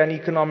trade and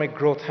economic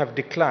growth have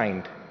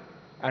declined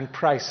and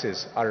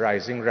prices are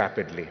rising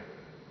rapidly.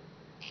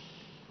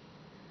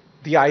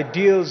 The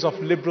ideals of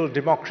liberal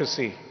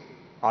democracy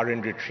are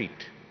in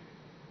retreat.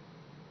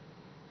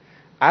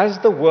 As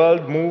the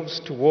world moves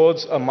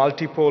towards a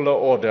multipolar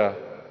order,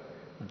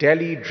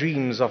 Delhi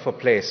dreams of a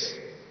place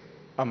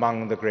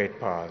among the great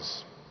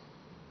powers.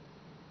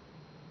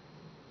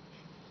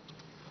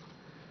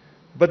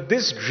 But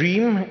this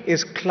dream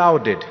is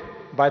clouded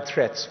by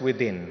threats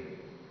within.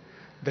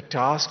 The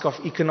task of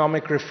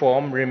economic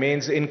reform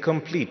remains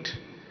incomplete,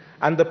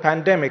 and the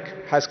pandemic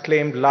has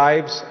claimed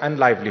lives and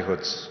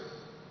livelihoods.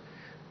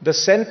 The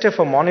Center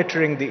for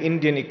Monitoring the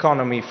Indian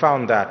Economy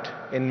found that,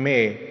 in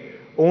May,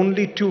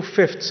 only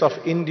 2/5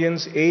 of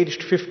Indians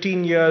aged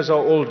 15 years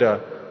or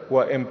older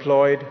were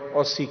employed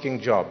or seeking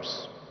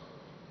jobs.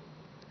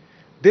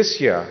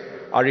 This year,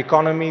 our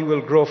economy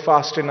will grow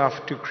fast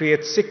enough to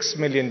create 6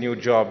 million new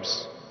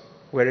jobs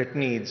where it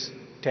needs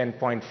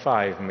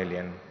 10.5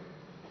 million.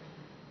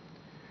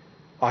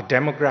 Our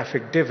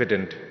demographic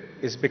dividend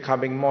is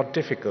becoming more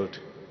difficult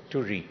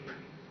to reap.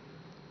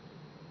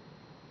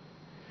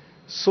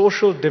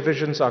 Social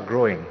divisions are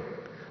growing.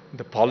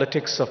 The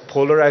politics of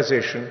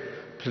polarization,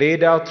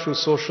 played out through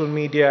social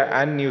media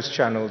and news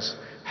channels,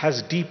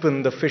 has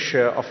deepened the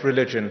fissure of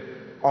religion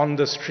on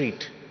the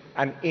street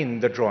and in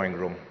the drawing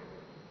room.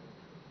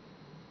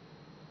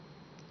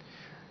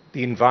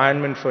 The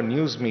environment for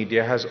news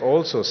media has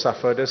also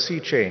suffered a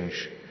sea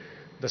change.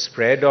 The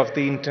spread of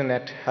the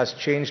internet has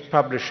changed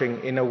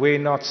publishing in a way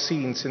not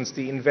seen since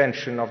the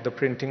invention of the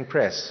printing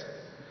press.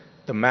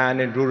 The man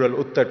in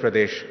rural Uttar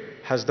Pradesh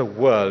has the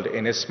world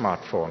in his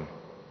smartphone.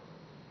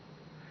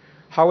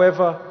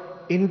 However,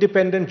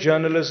 independent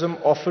journalism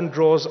often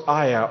draws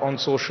ire on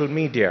social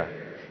media.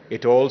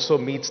 It also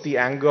meets the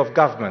anger of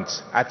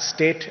governments at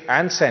state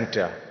and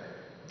center.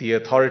 The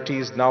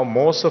authorities, now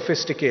more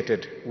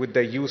sophisticated with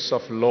their use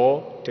of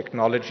law,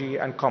 technology,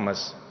 and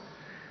commerce,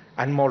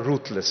 and more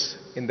ruthless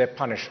in their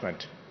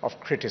punishment of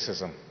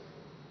criticism.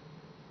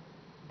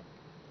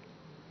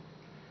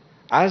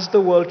 As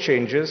the world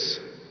changes,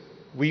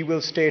 we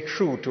will stay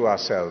true to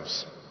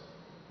ourselves.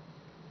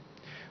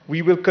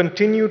 We will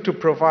continue to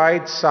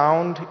provide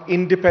sound,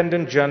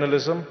 independent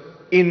journalism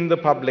in the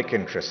public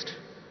interest.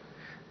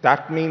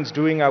 That means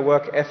doing our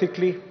work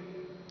ethically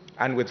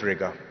and with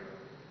rigor.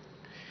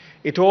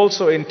 It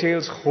also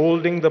entails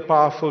holding the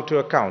powerful to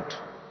account,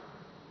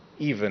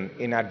 even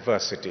in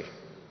adversity.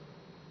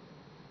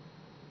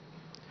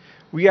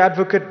 We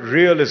advocate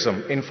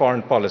realism in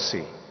foreign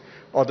policy,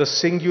 or the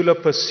singular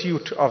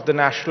pursuit of the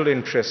national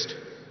interest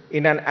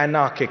in an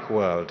anarchic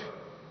world.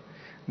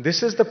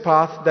 This is the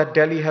path that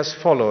Delhi has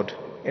followed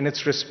in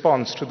its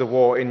response to the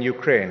war in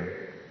Ukraine.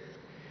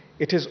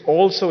 It is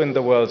also in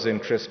the world's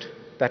interest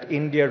that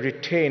India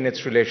retain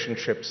its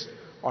relationships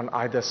on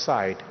either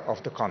side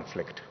of the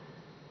conflict.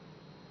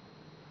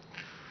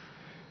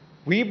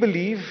 We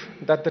believe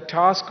that the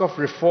task of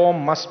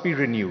reform must be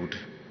renewed,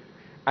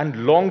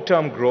 and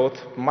long-term growth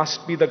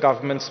must be the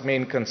government's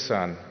main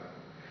concern.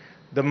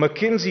 The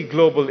McKinsey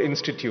Global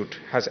Institute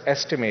has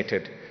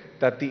estimated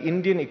that the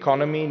Indian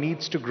economy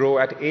needs to grow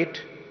at 8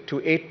 to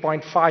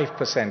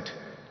 8.5%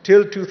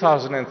 till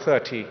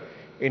 2030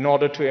 in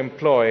order to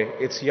employ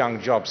its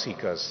young job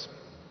seekers.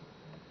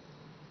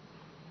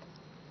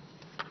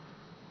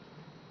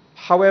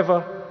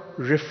 However,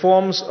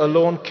 reforms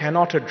alone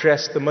cannot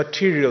address the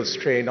material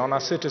strain on our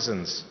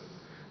citizens.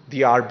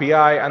 The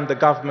RBI and the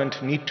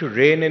government need to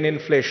rein in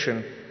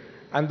inflation,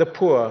 and the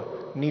poor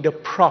need a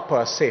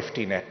proper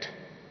safety net.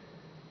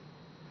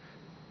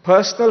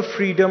 Personal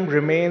freedom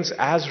remains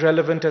as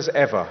relevant as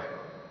ever,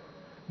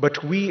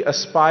 but we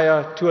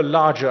aspire to a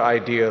larger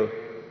ideal,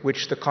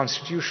 which the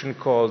Constitution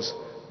calls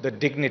the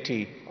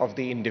dignity of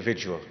the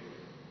individual.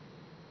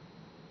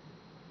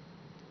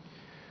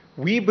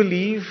 We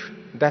believe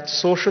that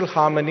social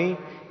harmony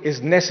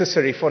is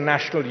necessary for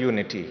national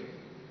unity.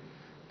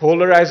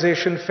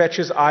 Polarization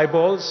fetches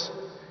eyeballs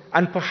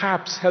and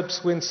perhaps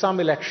helps win some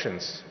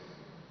elections,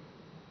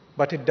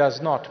 but it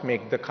does not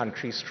make the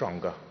country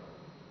stronger.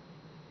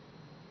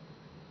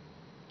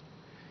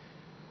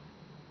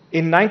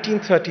 In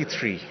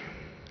 1933,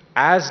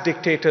 as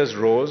dictators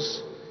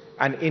rose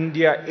and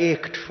India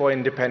ached for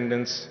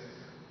independence,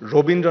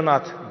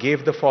 Rabindranath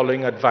gave the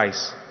following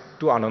advice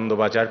to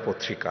Anandabajar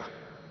Potrika.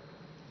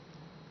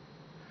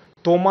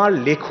 তোমার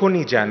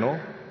লেখনী যেন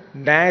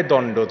ন্যায়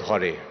দণ্ড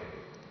ধরে,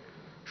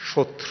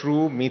 শত্রু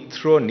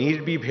মিত্র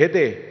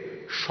নির্বিভেদে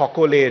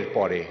সকলের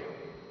পরে,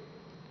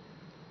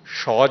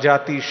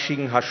 স্বজাতির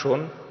সিংহাসন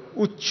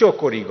উচ্চ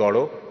করি গড়,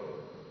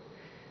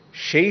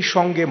 সেই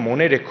সঙ্গে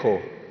মনে রেখো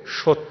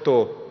সত্য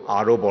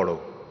আরো বড়,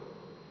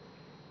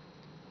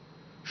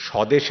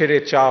 স্বদেশেরে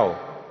চাও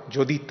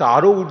যদি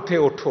তারও ঊর্ধ্বে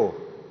ওঠো,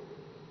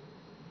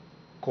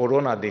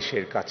 করোনা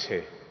দেশের কাছে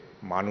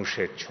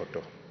মানুষের ছোট.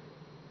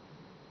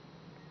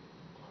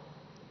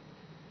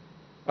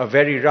 A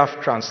very rough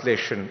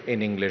translation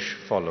in English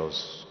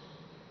follows.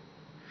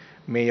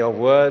 May your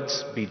words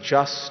be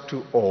just to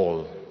all,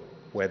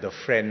 whether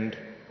friend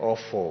or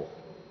foe.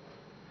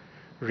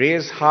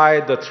 Raise high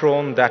the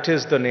throne that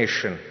is the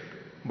nation,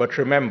 but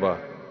remember,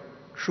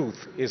 truth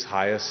is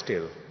higher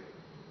still.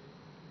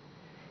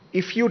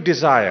 If you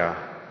desire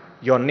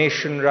your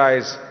nation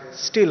rise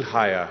still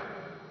higher,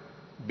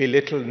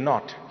 belittle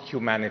not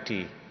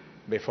humanity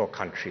before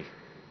country.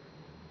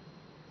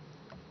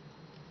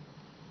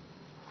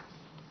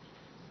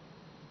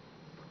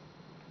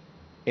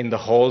 In the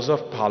halls of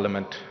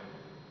Parliament,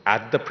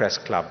 at the Press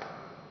Club,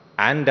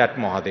 and at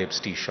Mahadev's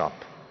tea shop,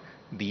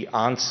 the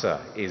answer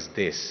is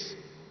this.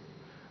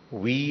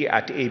 We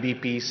at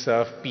ABP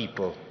serve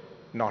people,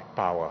 not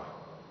power.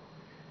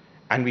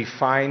 And we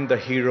find the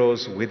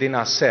heroes within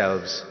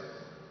ourselves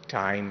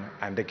time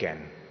and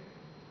again.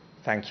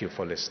 Thank you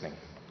for listening.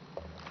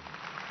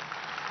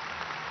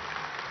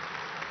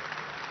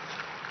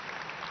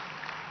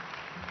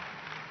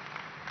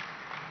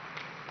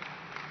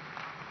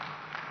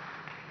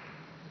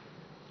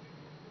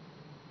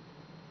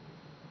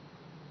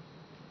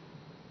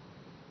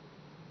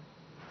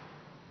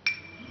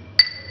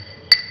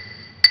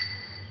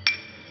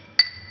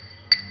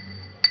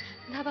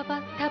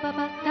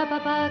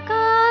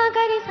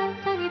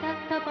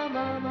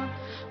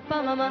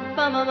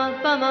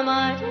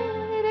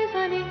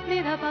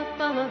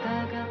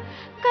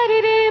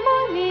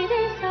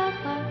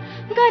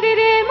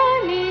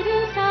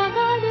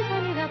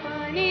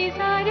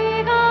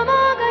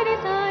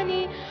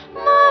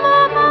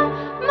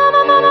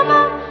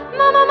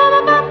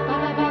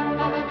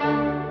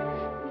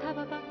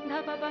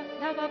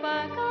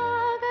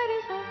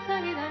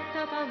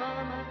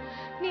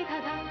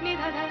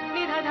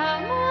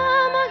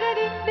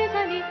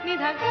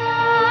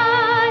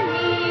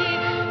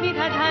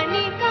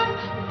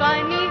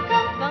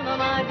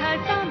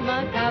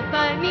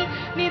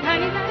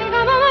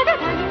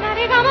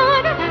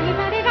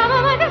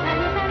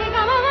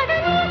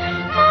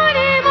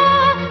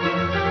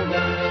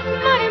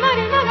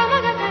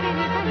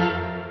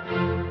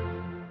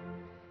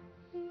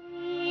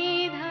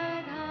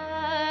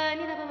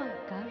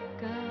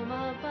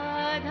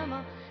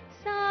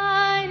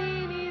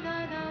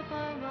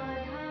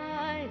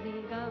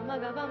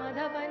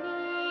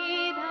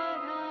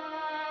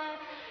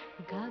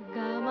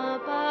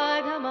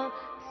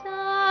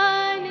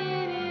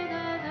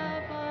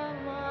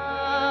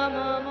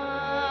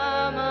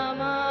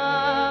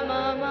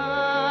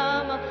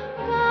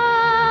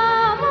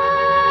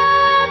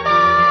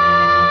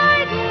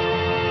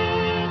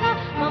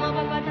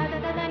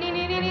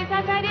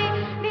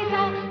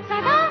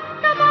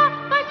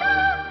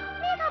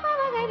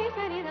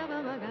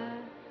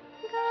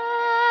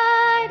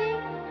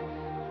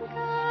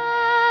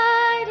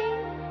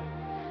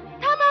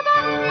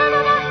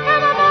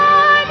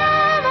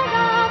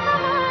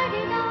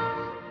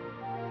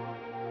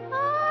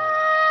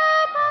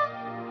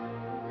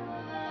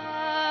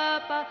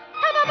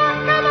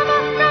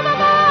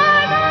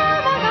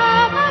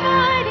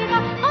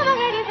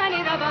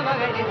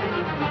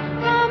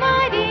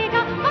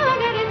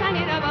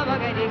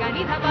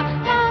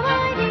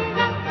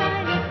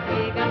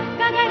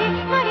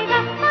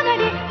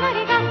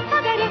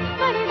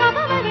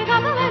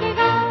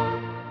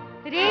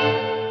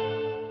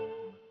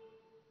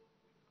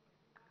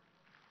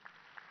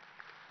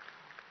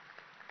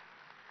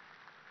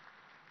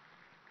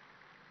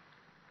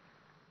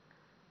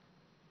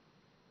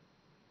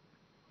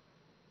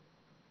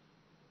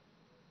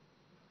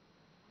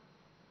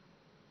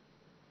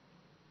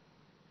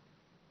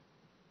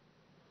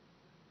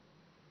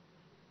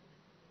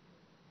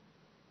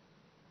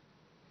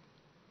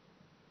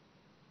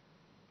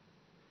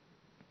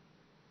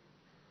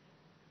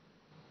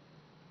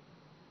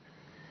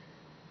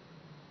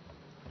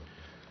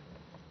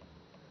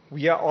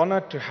 We are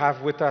honored to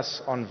have with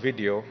us on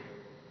video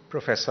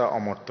Professor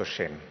Amartya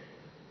Sen.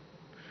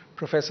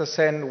 Professor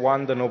Sen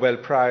won the Nobel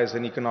Prize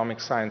in Economic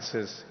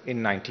Sciences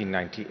in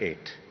 1998.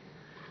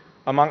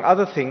 Among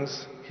other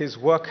things, his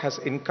work has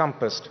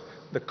encompassed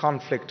the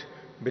conflict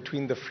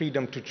between the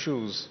freedom to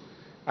choose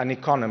and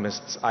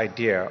economists'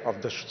 idea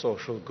of the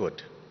social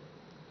good.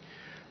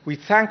 We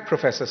thank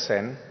Professor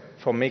Sen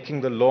for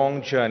making the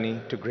long journey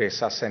to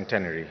grace our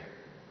centenary.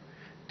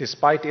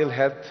 Despite ill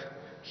health,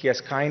 he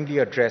has kindly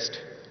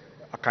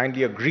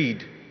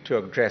agreed to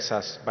address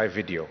us by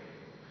video.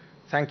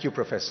 Thank you,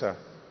 Professor.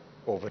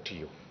 Over to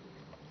you.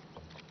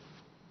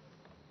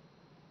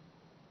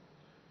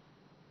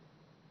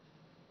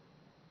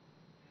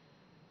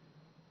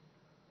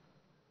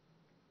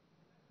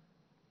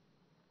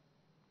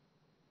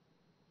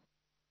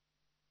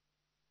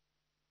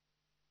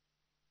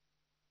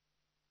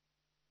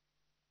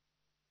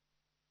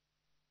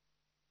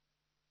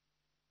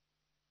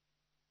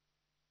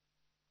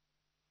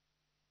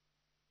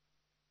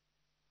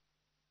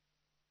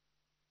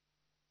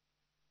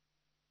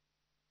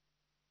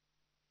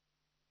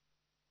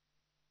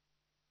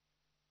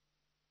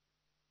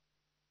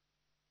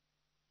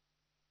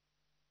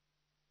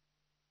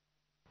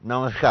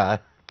 নমস্কার।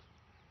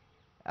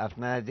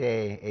 আপনারা যে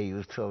এই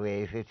উৎসবে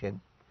এসেছেন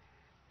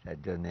তার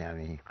জন্য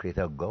আমি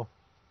কৃতজ্ঞ।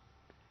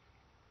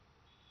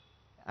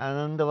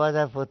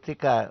 আনন্দবাজার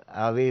পত্রিকার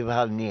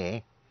আবির্ভাব নিয়ে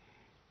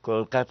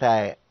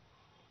কলকাতায়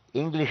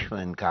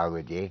ইংলিশম্যান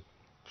কাগজে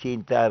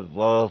চিন্তার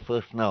বড়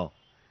প্রশ্ন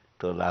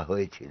তোলা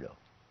হয়েছিল।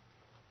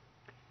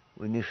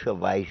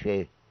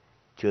 1922-এর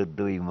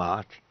 14ই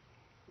মার্চ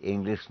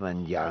ইংলিশম্যান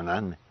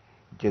জানান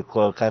যে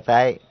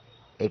কলকাতায়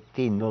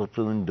একটি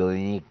নতুন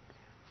দৈনিক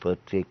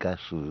পত্রিকা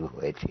শুরু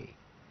হয়েছে।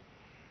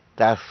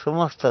 তার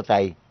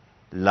সমস্তটাই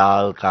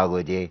লাল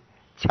কাগজে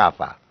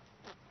ছাপা।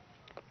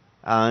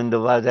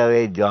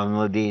 আনন্দবাজারের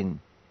জন্মদিন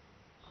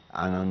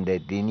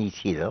আনন্দের দিনই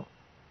ছিল।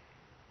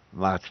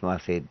 মার্চ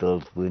মাসের দোল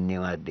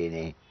পূর্ণিমার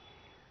দিনে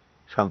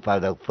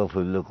সম্পাদক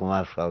প্রফুল্ল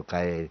কুমার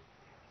সরকারের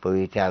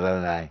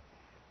পরিচালনায়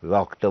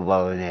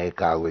রক্তবরণের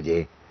কাগজে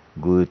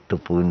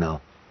গুরুত্বপূর্ণ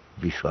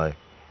বিষয়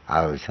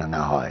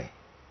আলোচনা হয়।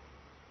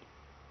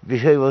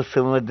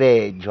 বিষয়বস্তুর মধ্যে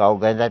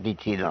ঝগড়াঝাটি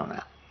ছিল না,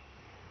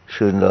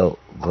 সুন্দর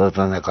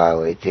ঘোষণা করা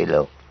হয়েছিল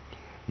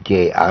যে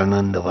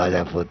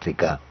আনন্দবাজার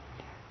পত্রিকা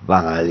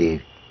বাঙালির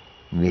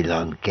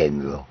মিলন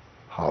কেন্দ্র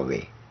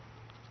হবে।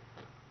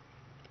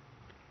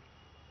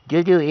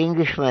 যদিও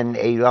ইংলিশম্যান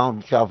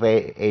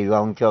এই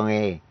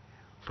রংচঙে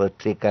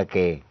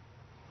পত্রিকাকে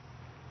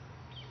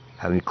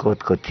আমি কোট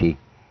করছি,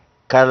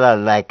 colour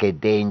like a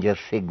danger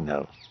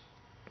signal,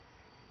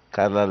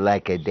 colour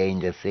like a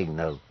danger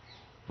signal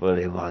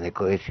বলে মনে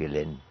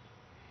করেছিলেন।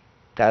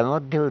 তার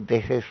মধ্যেও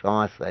দেশের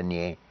সমস্যা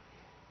নিয়ে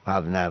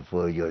ভাবনার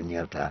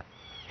প্রয়োজনীয়তা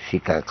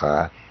স্বীকার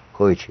করা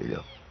হয়েছিল।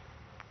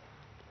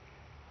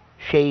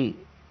 সেই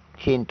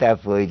চিন্তার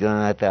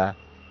প্রয়োজনীয়তা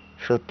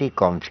সত্যি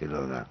কম ছিল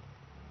না।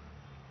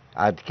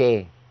 আজকে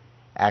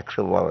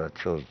 100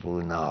 বছর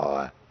পূর্ণ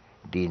হওয়া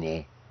দিনে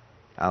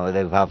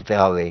আমাদের ভাবতে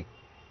হবে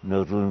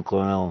নতুন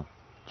কোনো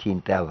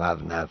চিন্তা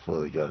ভাবনার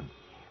প্রয়োজন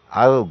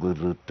আরও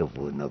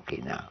গুরুত্বপূর্ণ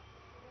কিনা।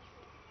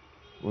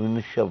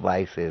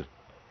 1922-এর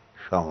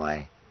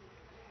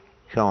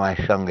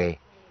সময়ের সঙ্গে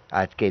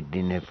আজকের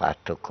দিনের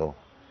পার্থক্য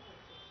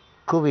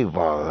খুবই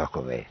বড়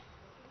রকমের।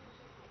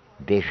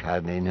 দেশ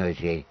স্বাধীন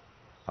হয়েছে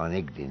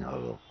অনেক দিন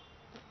হলো।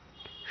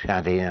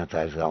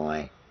 স্বাধীনতার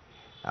সময়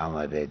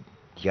আমাদের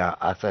যা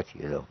আশা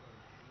ছিল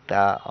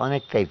তা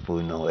অনেকটাই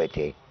পূর্ণ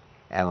হয়েছে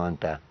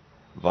এমনটা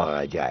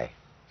বলা যায়,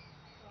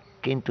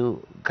 কিন্তু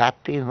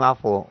ঘাটতির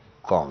মাপও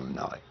কম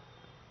নয়।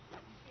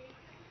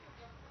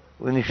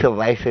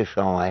 1922-এর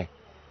সময়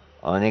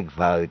অনেক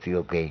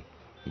ভারতীয়কে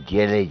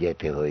জেলে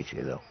যেতে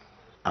হয়েছিল।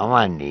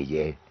 আমার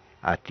নিজের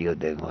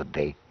আত্মীয়দের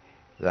মধ্যে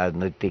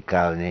রাজনৈতিক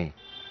কারণে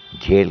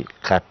জেল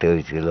খাটতে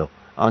হয়েছিল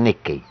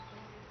অনেককেই।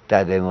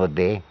 তাদের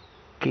মধ্যে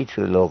কিছু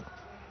লোক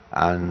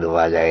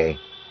আনন্দবাজারে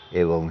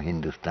এবং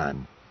হিন্দুস্তান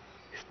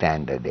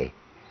স্ট্যান্ডার্ডে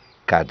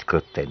কাজ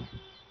করতেন।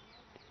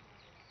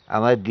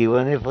 আমার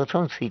জীবনের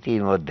প্রথম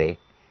স্মৃতির মধ্যে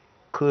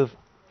খুব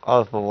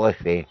অল্প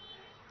বয়সে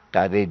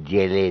তাদের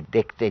জেলে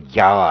দেখতে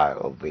যাওয়ার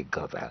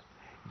অভিজ্ঞতা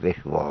বেশ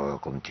বড়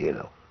রকম ছিল,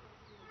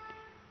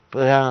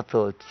 প্রধানত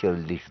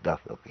 40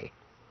 দশকে।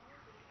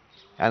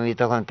 আমি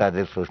তখন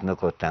তাদের প্রশ্ন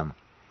করতাম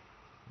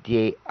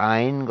যে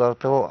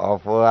আইনগত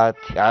অপরাধ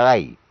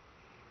ছাড়াই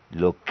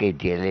লোককে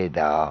জেলে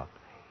দেওয়া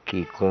কি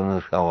কোনো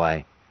সময়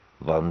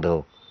বন্ধ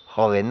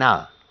হবে না?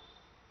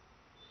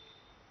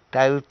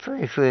 তার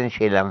উত্তরে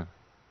শুনেছিলাম,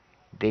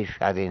 দেশ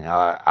স্বাধীন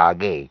হওয়ার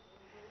আগে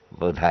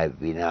বোধহয়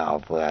বিনা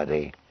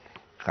অপরাধে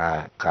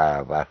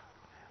কারাবাস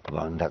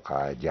বন্ধ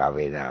করা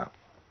যাবে না।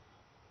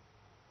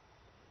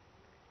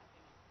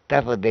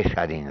 তারপর দেশ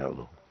স্বাধীন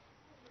হলো,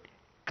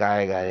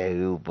 কারাগারের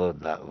রূপ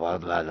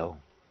বদলালো,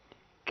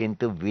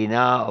 কিন্তু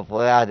বিনা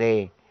অপরাধে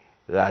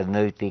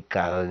রাজনৈতিক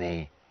কারণে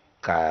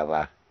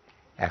কারাবাস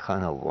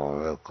এখনো বড়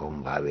রকম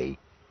ভাবেই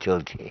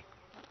চলছে।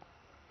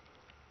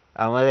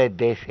 আমাদের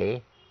দেশে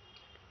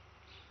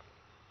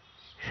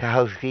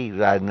সাহসী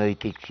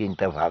রাজনৈতিক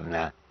চিন্তা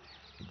ভাবনা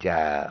যা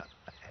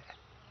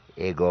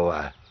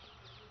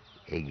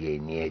এগিয়ে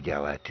নিয়ে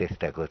যাওয়ার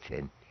চেষ্টা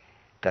করছেন,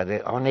 তাদের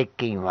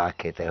অনেককেই মার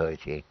খেতে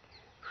হয়েছে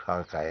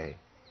সরকারের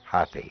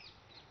হাতে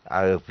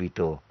আরোপিত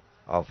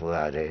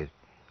অপরাধের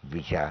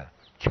বিচার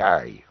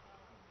ছাড়াই।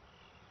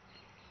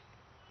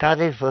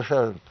 তাদের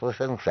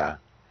প্রশংসা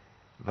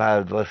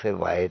ভারতবর্ষের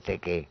বাইরে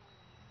থেকে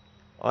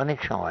অনেক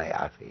সময়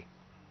আসে,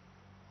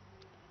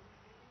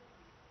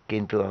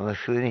 কিন্তু আমরা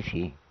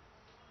শুনেছি,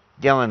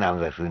 যেমন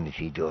আমরা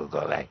শুনেছি জোর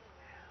গলায়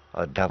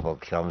অধ্যাপক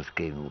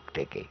চমস্কির মুখ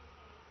থেকে,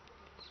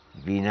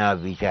 বিনা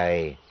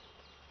বিচারে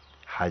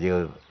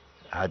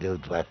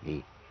হাজতবাসী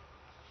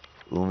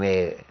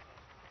উমের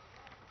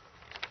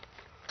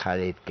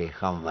খালিদকে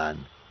সম্মান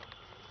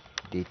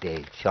দিতে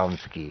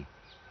চমস্কি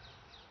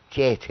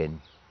চেয়েছেন,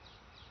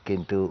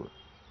 কিন্তু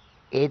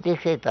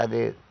এদেশে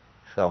তাদের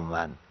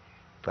সম্মান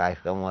প্রায়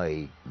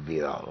সময়ই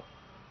বিরল।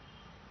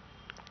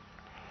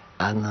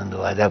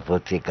 আনন্দবাজার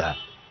পত্রিকা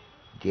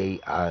যেই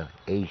আর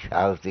এই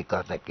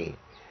সাহসিকতাকে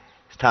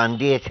স্থান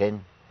দিয়েছেন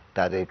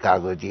তাদের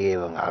কাগজে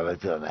এবং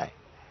আলোচনায়,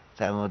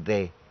 তার মধ্যে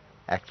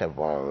একটা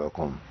বড়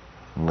রকম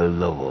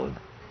মূল্যবোধ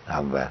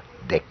আমরা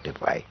দেখতে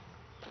পাই।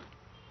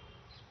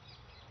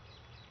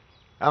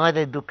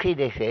 আমাদের দুঃখী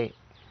দেশে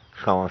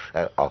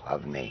সমস্যার অভাব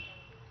নেই।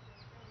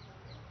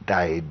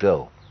 দারিদ্র,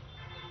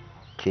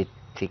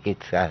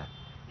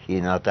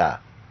 চিকিৎসাহীনতা,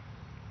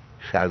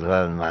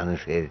 সাধারণ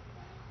মানুষের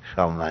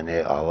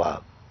সম্মানের অভাব,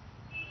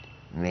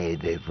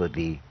 মেয়েদের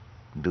প্রতি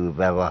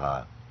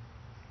দুর্ব্যবহার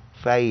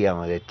প্রায়ই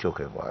আমাদের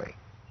চোখে পড়ে।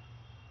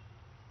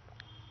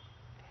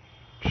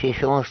 সে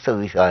সমস্ত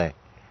বিষয়ে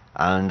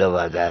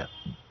আনন্দবাজার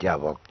যা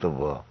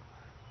বক্তব্য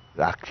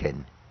রাখছেন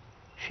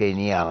সে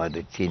নিয়ে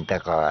আমাদের চিন্তা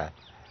করা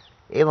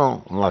এবং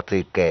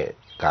মতৈক্যের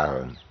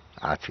কারণ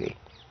আছে।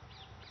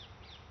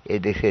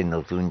 এদেশের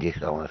নতুন যে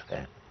সমস্যা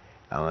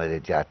আমাদের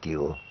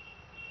জাতীয়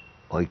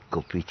ঐক্য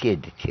পিছিয়ে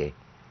দিচ্ছে,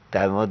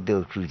 তার মধ্যেও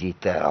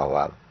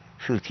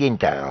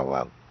সুচিন্তার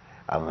অভাব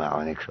আমরা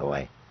অনেক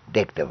সময়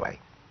দেখতে পাই।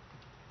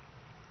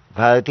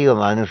 ভারতীয়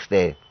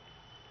মানুষদের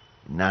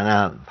নানা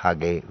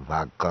ভাগে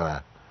ভাগ করা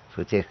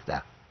প্রচেষ্টা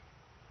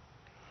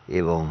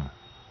এবং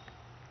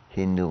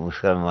হিন্দু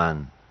মুসলমান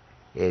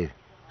এর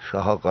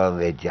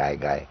সহকর্মের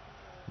জায়গায়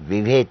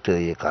বিভেদ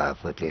তৈরি করার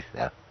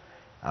প্রচেষ্টা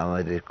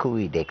আমাদের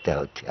খুবই দেখতে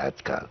হচ্ছে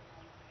আজকাল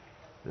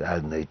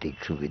রাজনৈতিক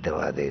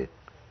সুবিধাবাদের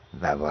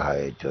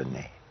ব্যবহারের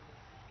জন্যে।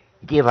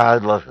 যে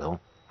ভারতবর্ষ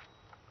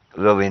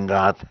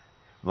রবীন্দ্রনাথ,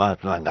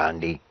 মহাত্মা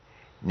গান্ধী,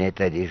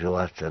 নেতাজি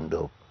সুভাষচন্দ্র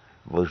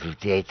বসু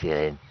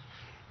চেয়েছিলেন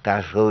তা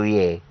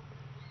সরিয়ে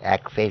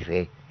এক পেশে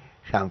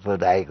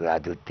সাম্প্রদায়িক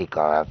রাজত্ব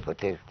করার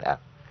প্রচেষ্টা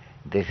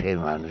দেশের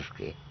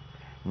মানুষকে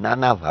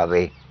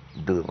নানাভাবে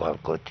দুর্বল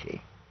করছে।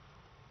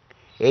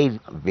 এই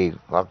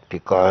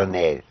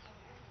বিভক্তিকরণের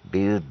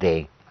বিরুদ্ধে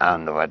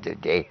আনন্দবাজার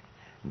যে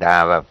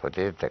দাঁড়াবার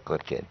প্রচেষ্টা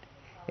করছেন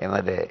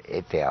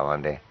এতে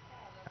আমাদের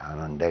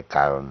আনন্দের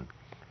কারণ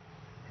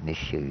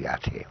নিশ্চয়ই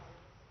আছে।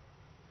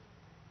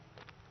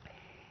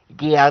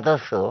 যে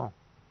আদর্শ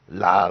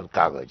লাল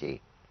কাগজে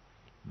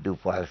 2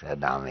 পয়সা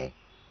দামে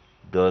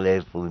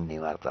দোলের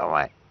পূর্ণিমা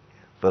সময়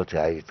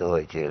প্রচারিত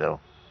হয়েছিল,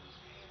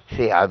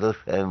 সেই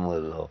আদর্শের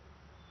মূল্য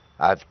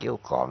আজকেও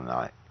কম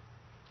নয়।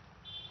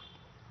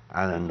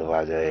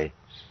 আনন্দবাজারে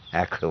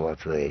 100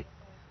 বছরের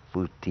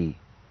পূর্তি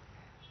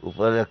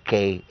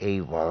উপলক্ষে এই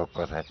বড়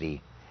কথাটি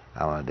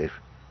আমাদের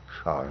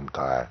স্মরণ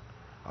করার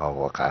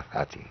অবকাশ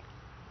আছে।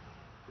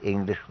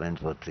 ইংলিশম্যান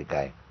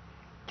পত্রিকায়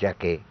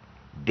যাকে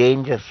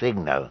ডেঞ্জার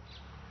সিগন্যাল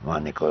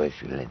মনে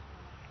করেছিলেন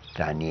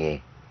তা নিয়ে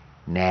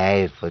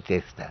ন্যায়ের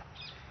প্রচেষ্টা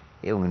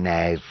এবং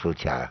ন্যায়ের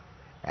প্রচার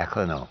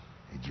এখনও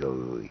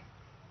জরুরি।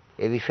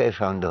 এ বিষয়ে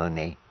সন্দেহ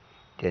নেই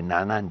যে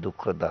নানান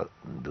দুঃখ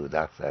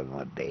দুর্দশার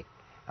মধ্যে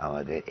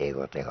আমাদের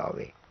এগোতে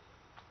হবে।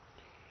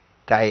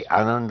 তাই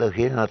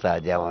আনন্দহীনতা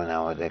যেমন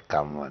আমাদের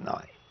কাম্য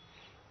নয়,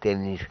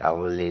 তেমনি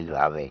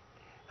সাবলীলভাবে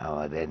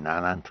আমাদের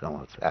নানান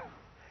সমস্যার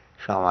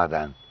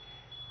সমাধান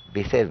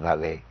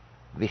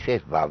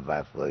বিশেষ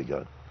ভাববার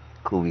প্রয়োজন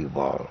খুবই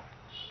বড়।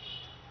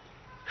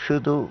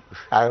 শুধু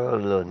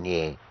সারল্য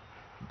নিয়ে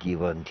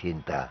জীবন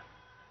চিন্তা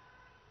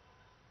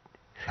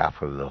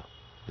সাফল্য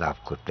লাভ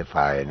করতে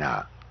পারে না,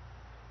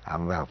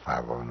 আমরাও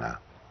পারব না।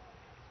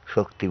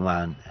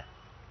 শক্তিমান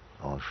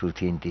ও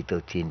সুচিন্তিত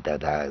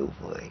চিন্তাধারার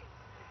উপরে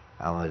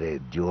আমাদের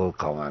জোর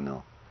কমানো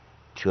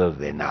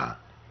চলবে না।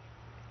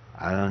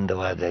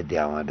 আনন্দবাজার যে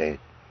আমাদের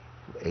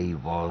এই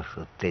বড়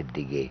সত্যের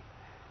দিকে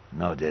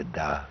নজর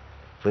দেওয়া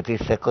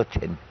প্রতিষ্ঠা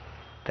করছেন,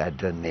 তার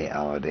জন্যে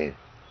আমাদের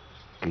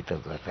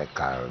কৃতজ্ঞতার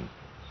কারণ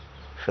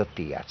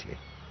সত্যিই আছে।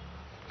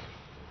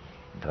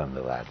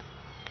 ধন্যবাদ।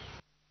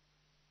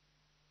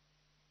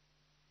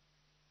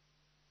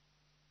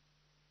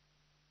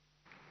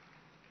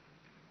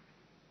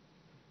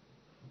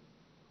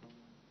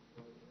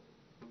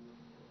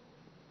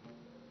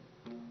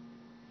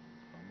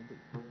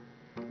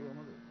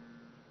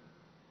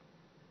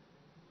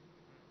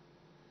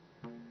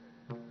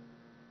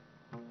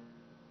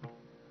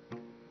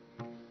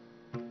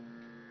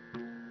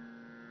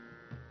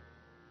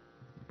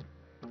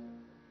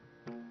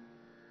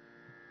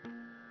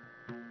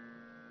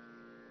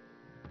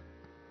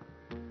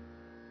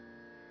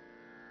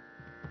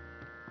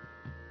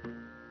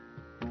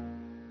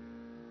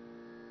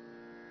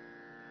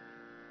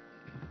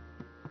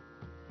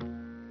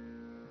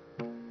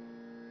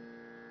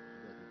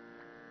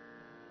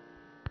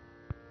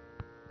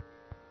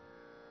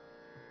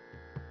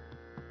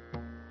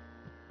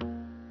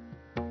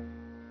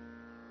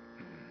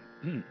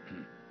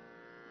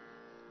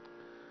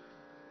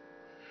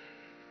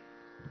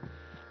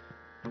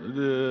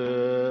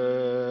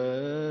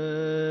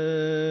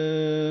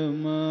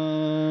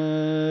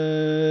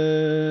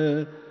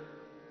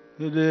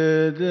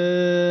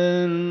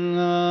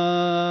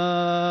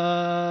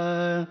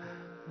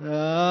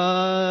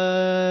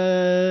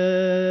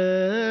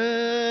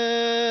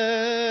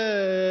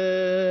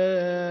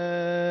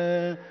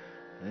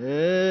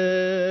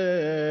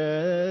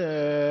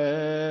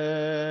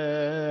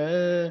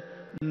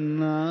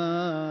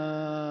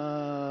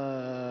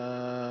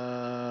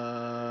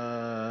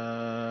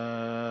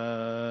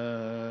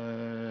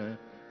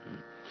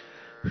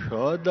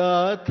 সদা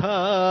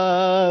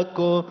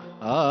থাকো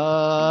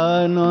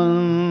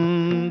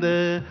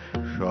আনন্দে,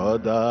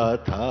 সদা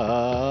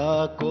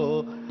থাকো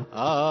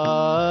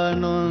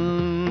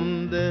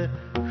আনন্দে,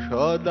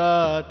 সদা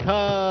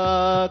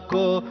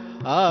থাকো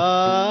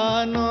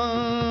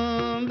আনন্দে,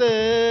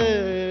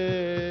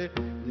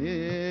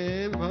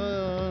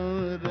 নির্ভরে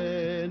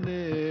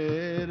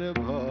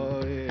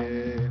নির্ভয়ে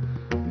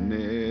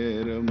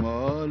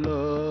নির্মল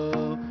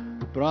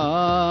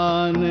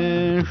প্রাণে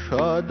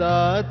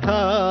সদা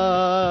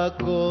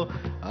থাকো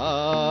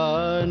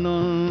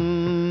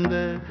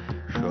আনন্দে,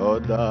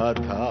 সদা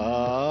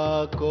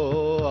থাকো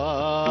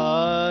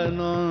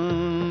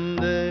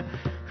আনন্দে,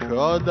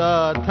 সদা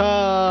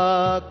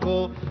থাকো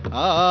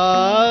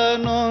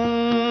আনন্দে,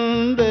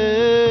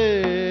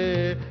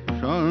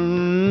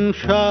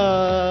 সংসারে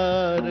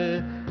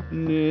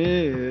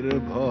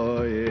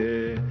নির্ভয়ে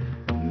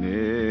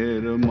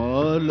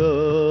নির্মল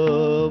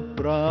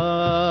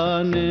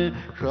প্রাণে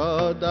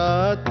সদা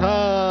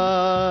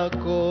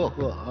থাকো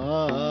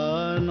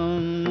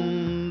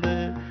আনন্দে,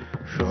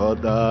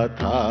 সদা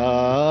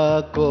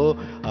থাকো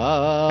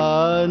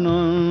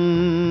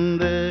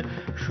আনন্দে,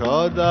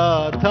 সদা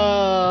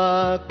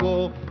থাকো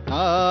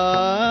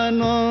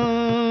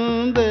আনন্দে,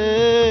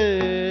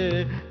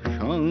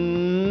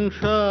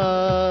 সংসারে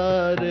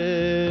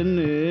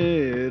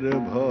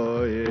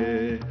নির্ভয়ে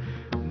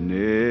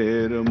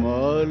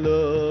নির্মল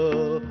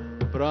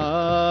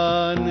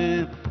প্রাণে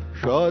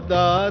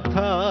সদা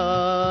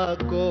থাকো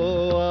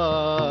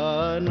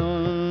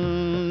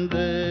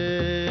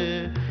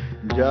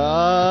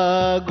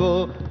জাগো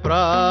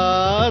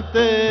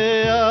প্রাতে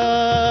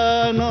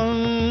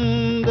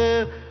আনন্দে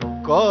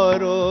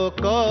করো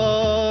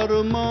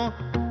কর্ম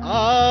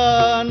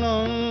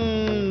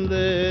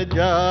আনন্দে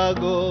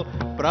জাগো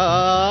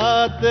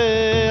প্রাতে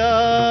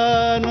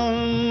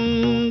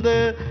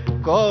আনন্দে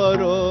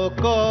করো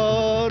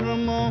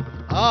কর্ম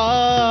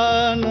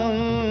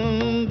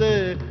আনন্দে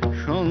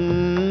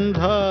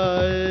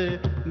সন্ধ্যায়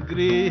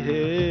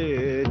গৃহে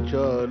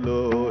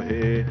চলো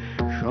হে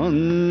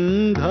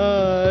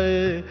সন্ধ্যায়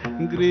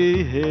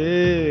গৃহে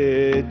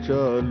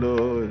চলো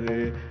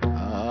রে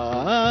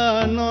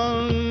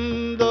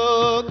আনন্দ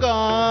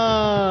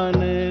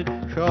গানে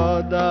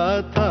সদা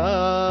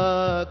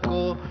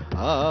থাকো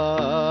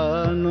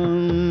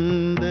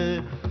আনন্দে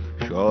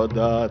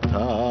সদা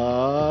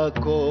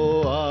থাকো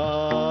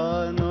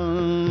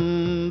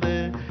আনন্দে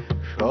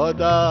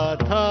সদা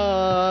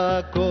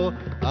থাকো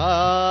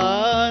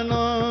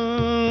আনন্দে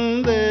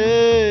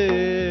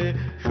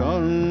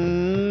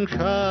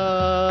সংসারে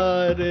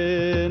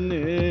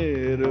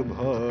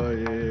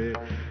নির্ভয়ে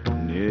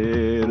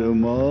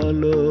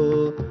নির্মল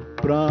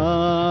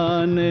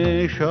প্রাণে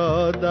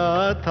সদা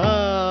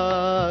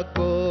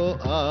থাকো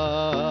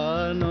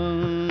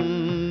আনন্দে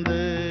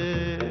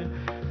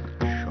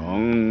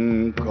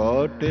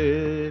সংকটে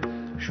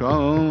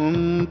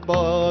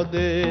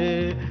সম্পদে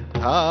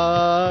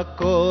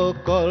থাকো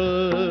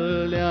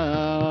কল্যাণে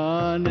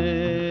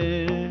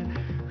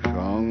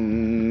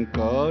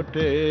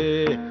সংকটে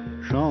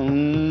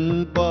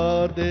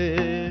সম্পদে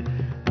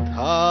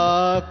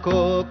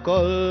থাকো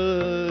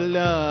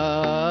কল্যাণে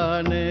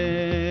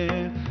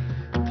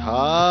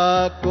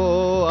থাকো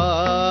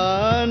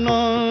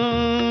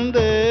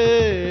আনন্দে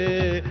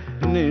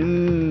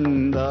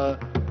নিন্দা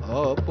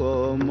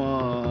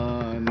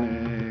অপমানে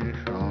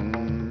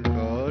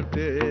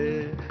সংকটে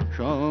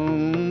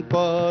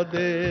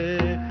সম্পদে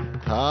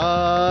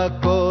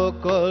থাকো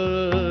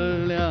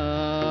কল্যাণে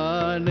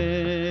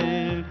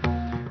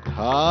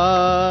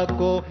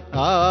থাকো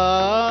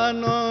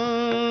আনন্দে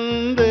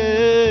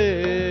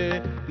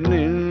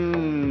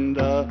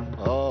নিন্দা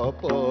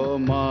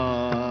অপমানে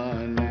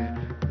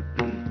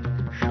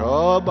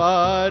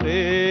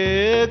সবারে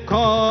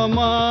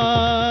ক্ষমা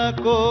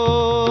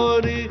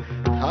করি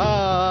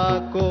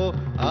থাকো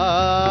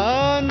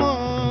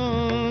আনন্দে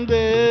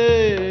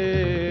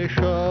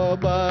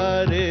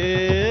সবারে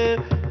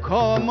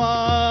ক্ষমা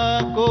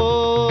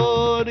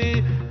করি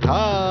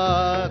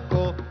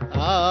থাকো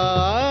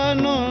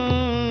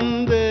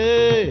আনন্দে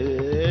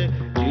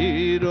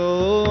চির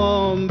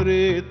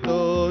অমৃত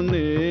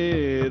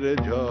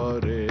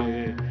নির্ঝরে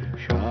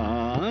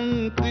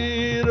শান্তি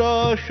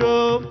রস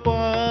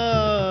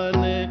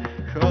পানে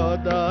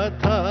সদা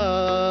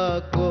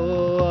থাকো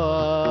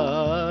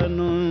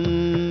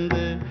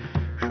আনন্দে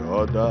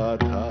সদা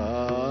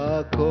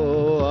থাকো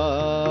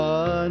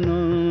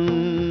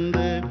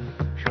আনন্দে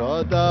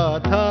সদা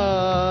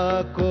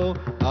থাকো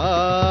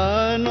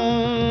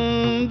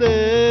আনন্দে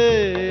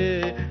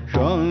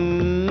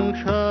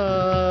সংসারে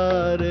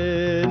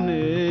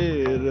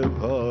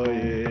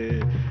নির্ভয়ে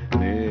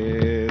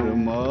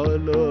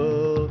নির্মল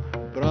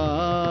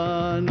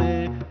প্রাণে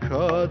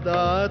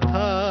সদা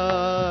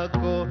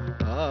থাকো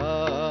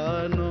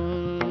আনন্দে।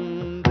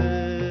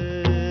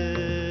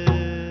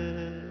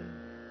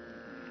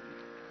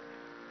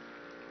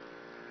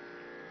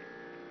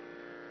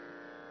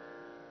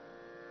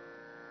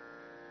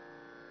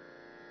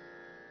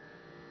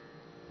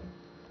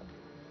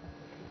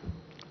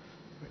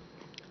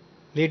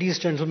 Ladies,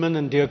 gentlemen,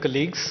 and dear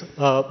colleagues,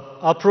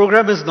 our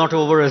program is not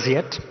over as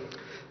yet.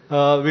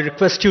 We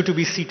request you to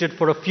be seated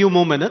for a few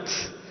more minutes.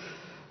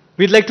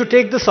 We'd like to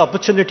take this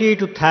opportunity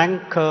to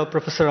thank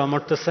Professor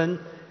Amartya Sen,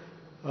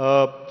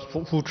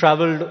 who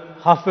traveled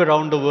halfway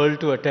around the world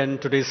to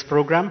attend today's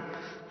program.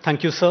 Thank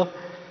you, sir.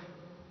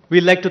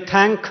 We'd like to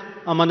thank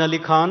Aman Ali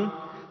Khan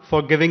for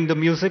giving the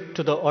music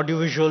to the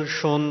audiovisual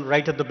shown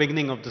right at the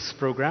beginning of this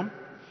program.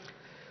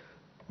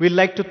 We'd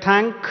like to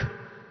thank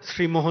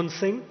Sri Mohan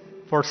Singh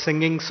for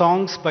singing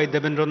songs by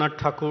Debendranath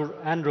Thakur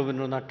and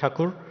Ravindranath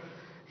Thakur.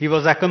 He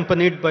was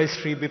accompanied by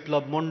Sri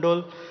Biplab Mondol.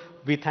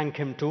 We thank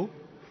him too.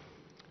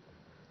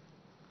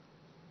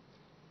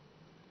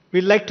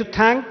 We'd like to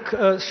thank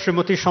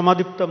Srimati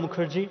Shamadipta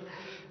Mukherjee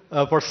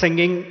for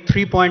singing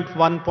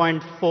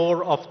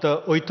 3.1.4 of the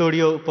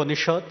Oitorio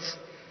Upanishads.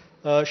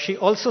 She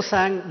also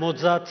sang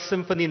Mozart's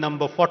Symphony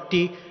No.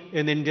 40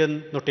 in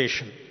Indian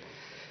notation.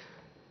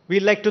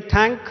 We'd like to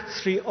thank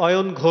Sri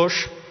Ayon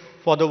Ghosh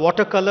for the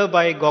watercolor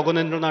by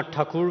Gaganendranath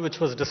Thakur, which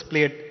was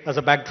displayed as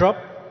a backdrop.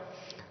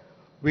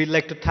 We'd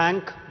like to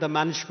thank the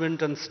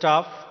management and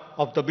staff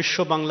of the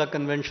Vishwa Bangla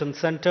Convention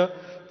Center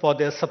for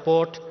their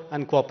support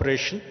and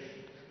cooperation.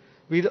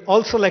 We'd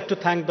also like to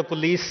thank the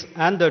police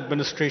and the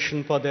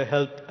administration for their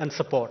help and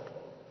support.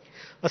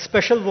 A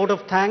special vote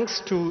of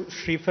thanks to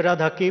Sri Farhad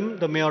Hakim,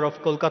 the Mayor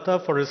of Kolkata,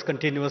 for his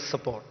continuous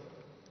support.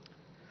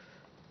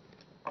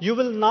 You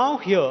will now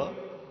hear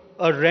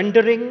a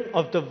rendering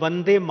of the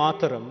Vande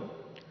Mataram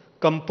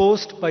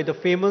composed by the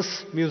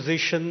famous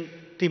musician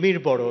Timir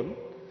Boron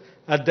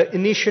at the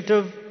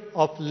initiative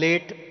of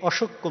late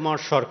Ashok Kumar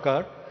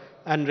Sarkar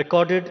and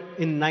recorded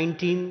in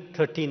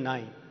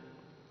 1939.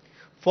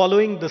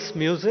 Following this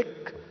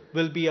music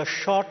will be a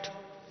short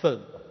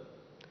film.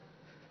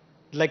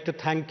 I'd like to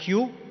thank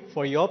you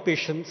for your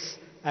patience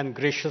and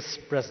gracious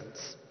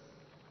presence.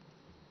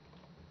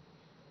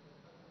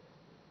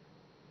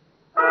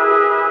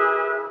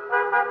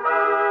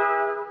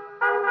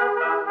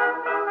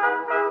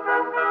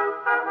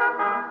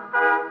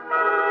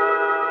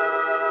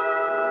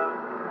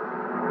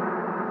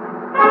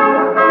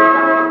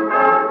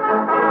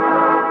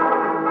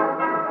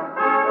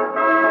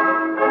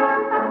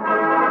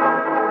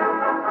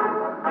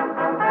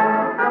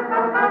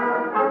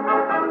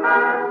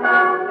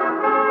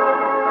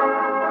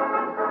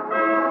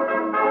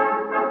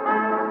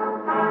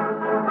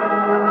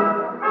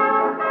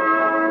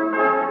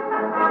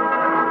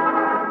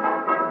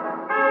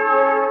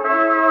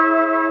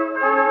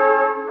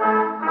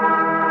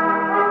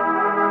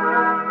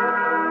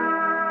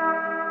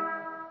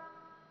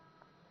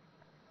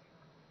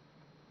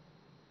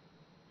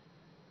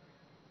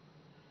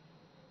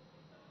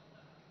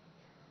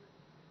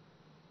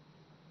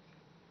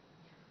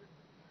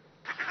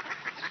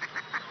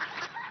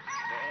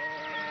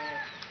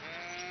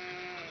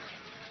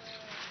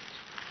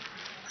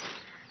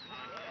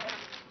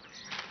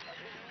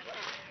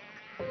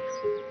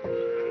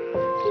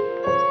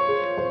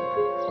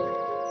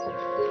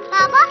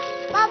 Baba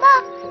Baba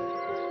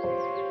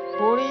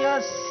Korea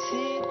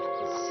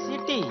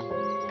city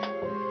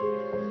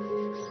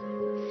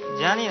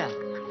জানি না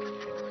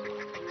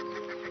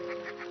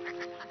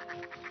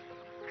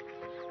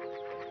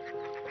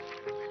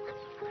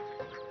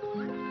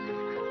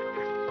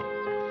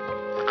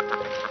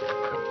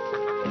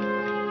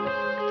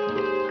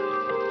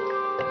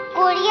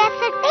Korea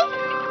city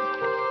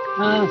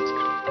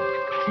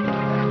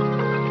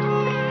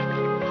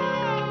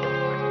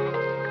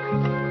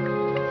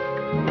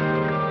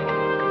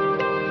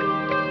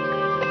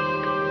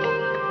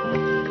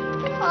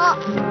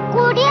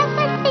Korea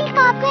city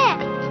कहाँ पे है?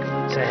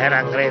 शहर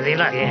अंग्रेजी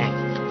लगे हैं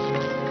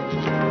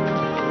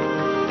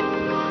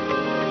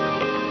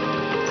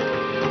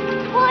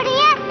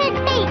Korea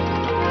city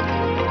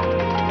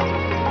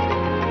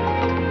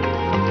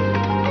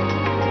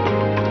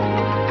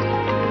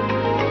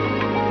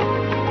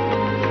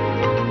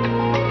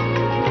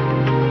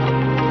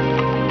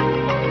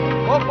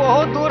वो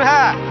बहुत दूर है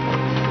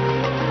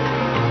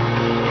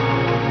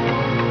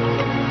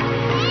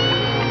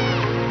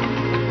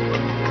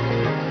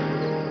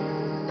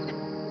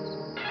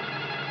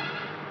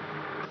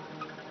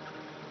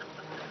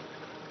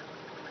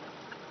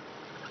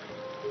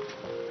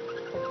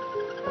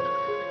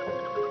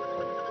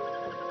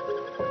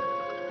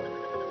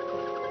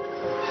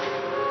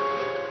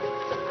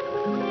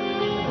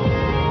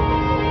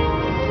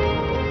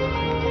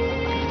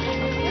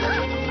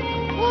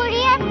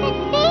कोरिया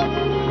सिटी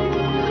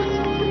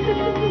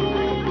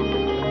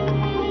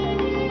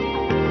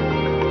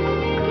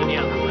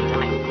दुनिया को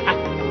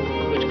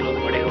कुछ लोग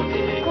बड़े होते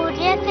हैं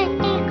कोरिया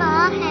सिटी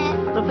कहाँ है?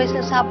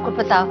 प्रोफेसर साहब को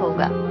पता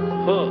होगा।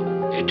 हो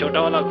ये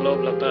छोटा वाला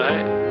ग्लोब लगता है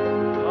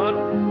और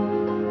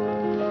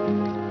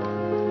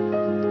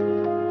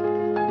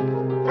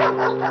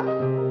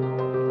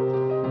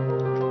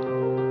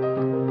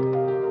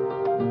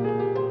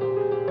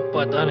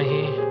पता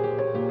नहीं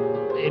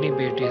मेरी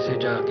बेटी से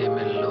जाके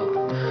मिल लो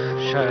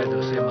शायद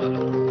उसे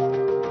मालूम हो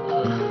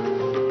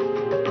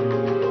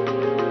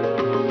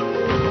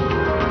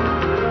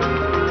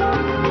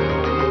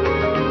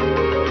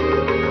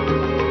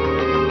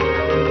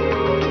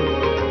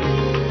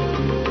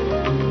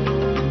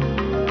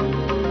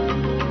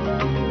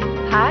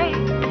हाय,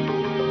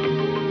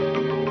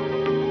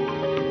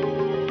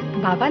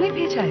 बाबा ने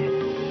भेजा है।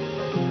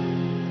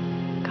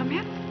 Come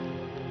here.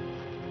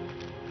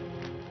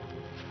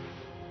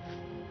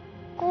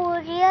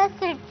 Korea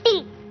city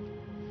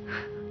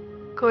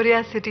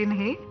Korea city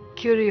नहीं,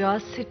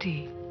 क्यूरियोसिटी।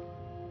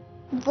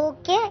 वो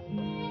क्या?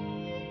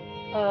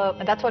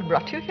 That's what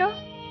brought you here?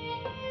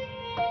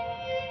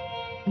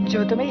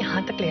 जो तुम्हें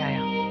यहाँ तक ले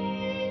आया।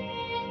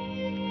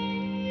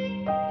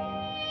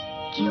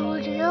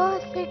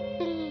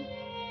 क्यूरियोसिटी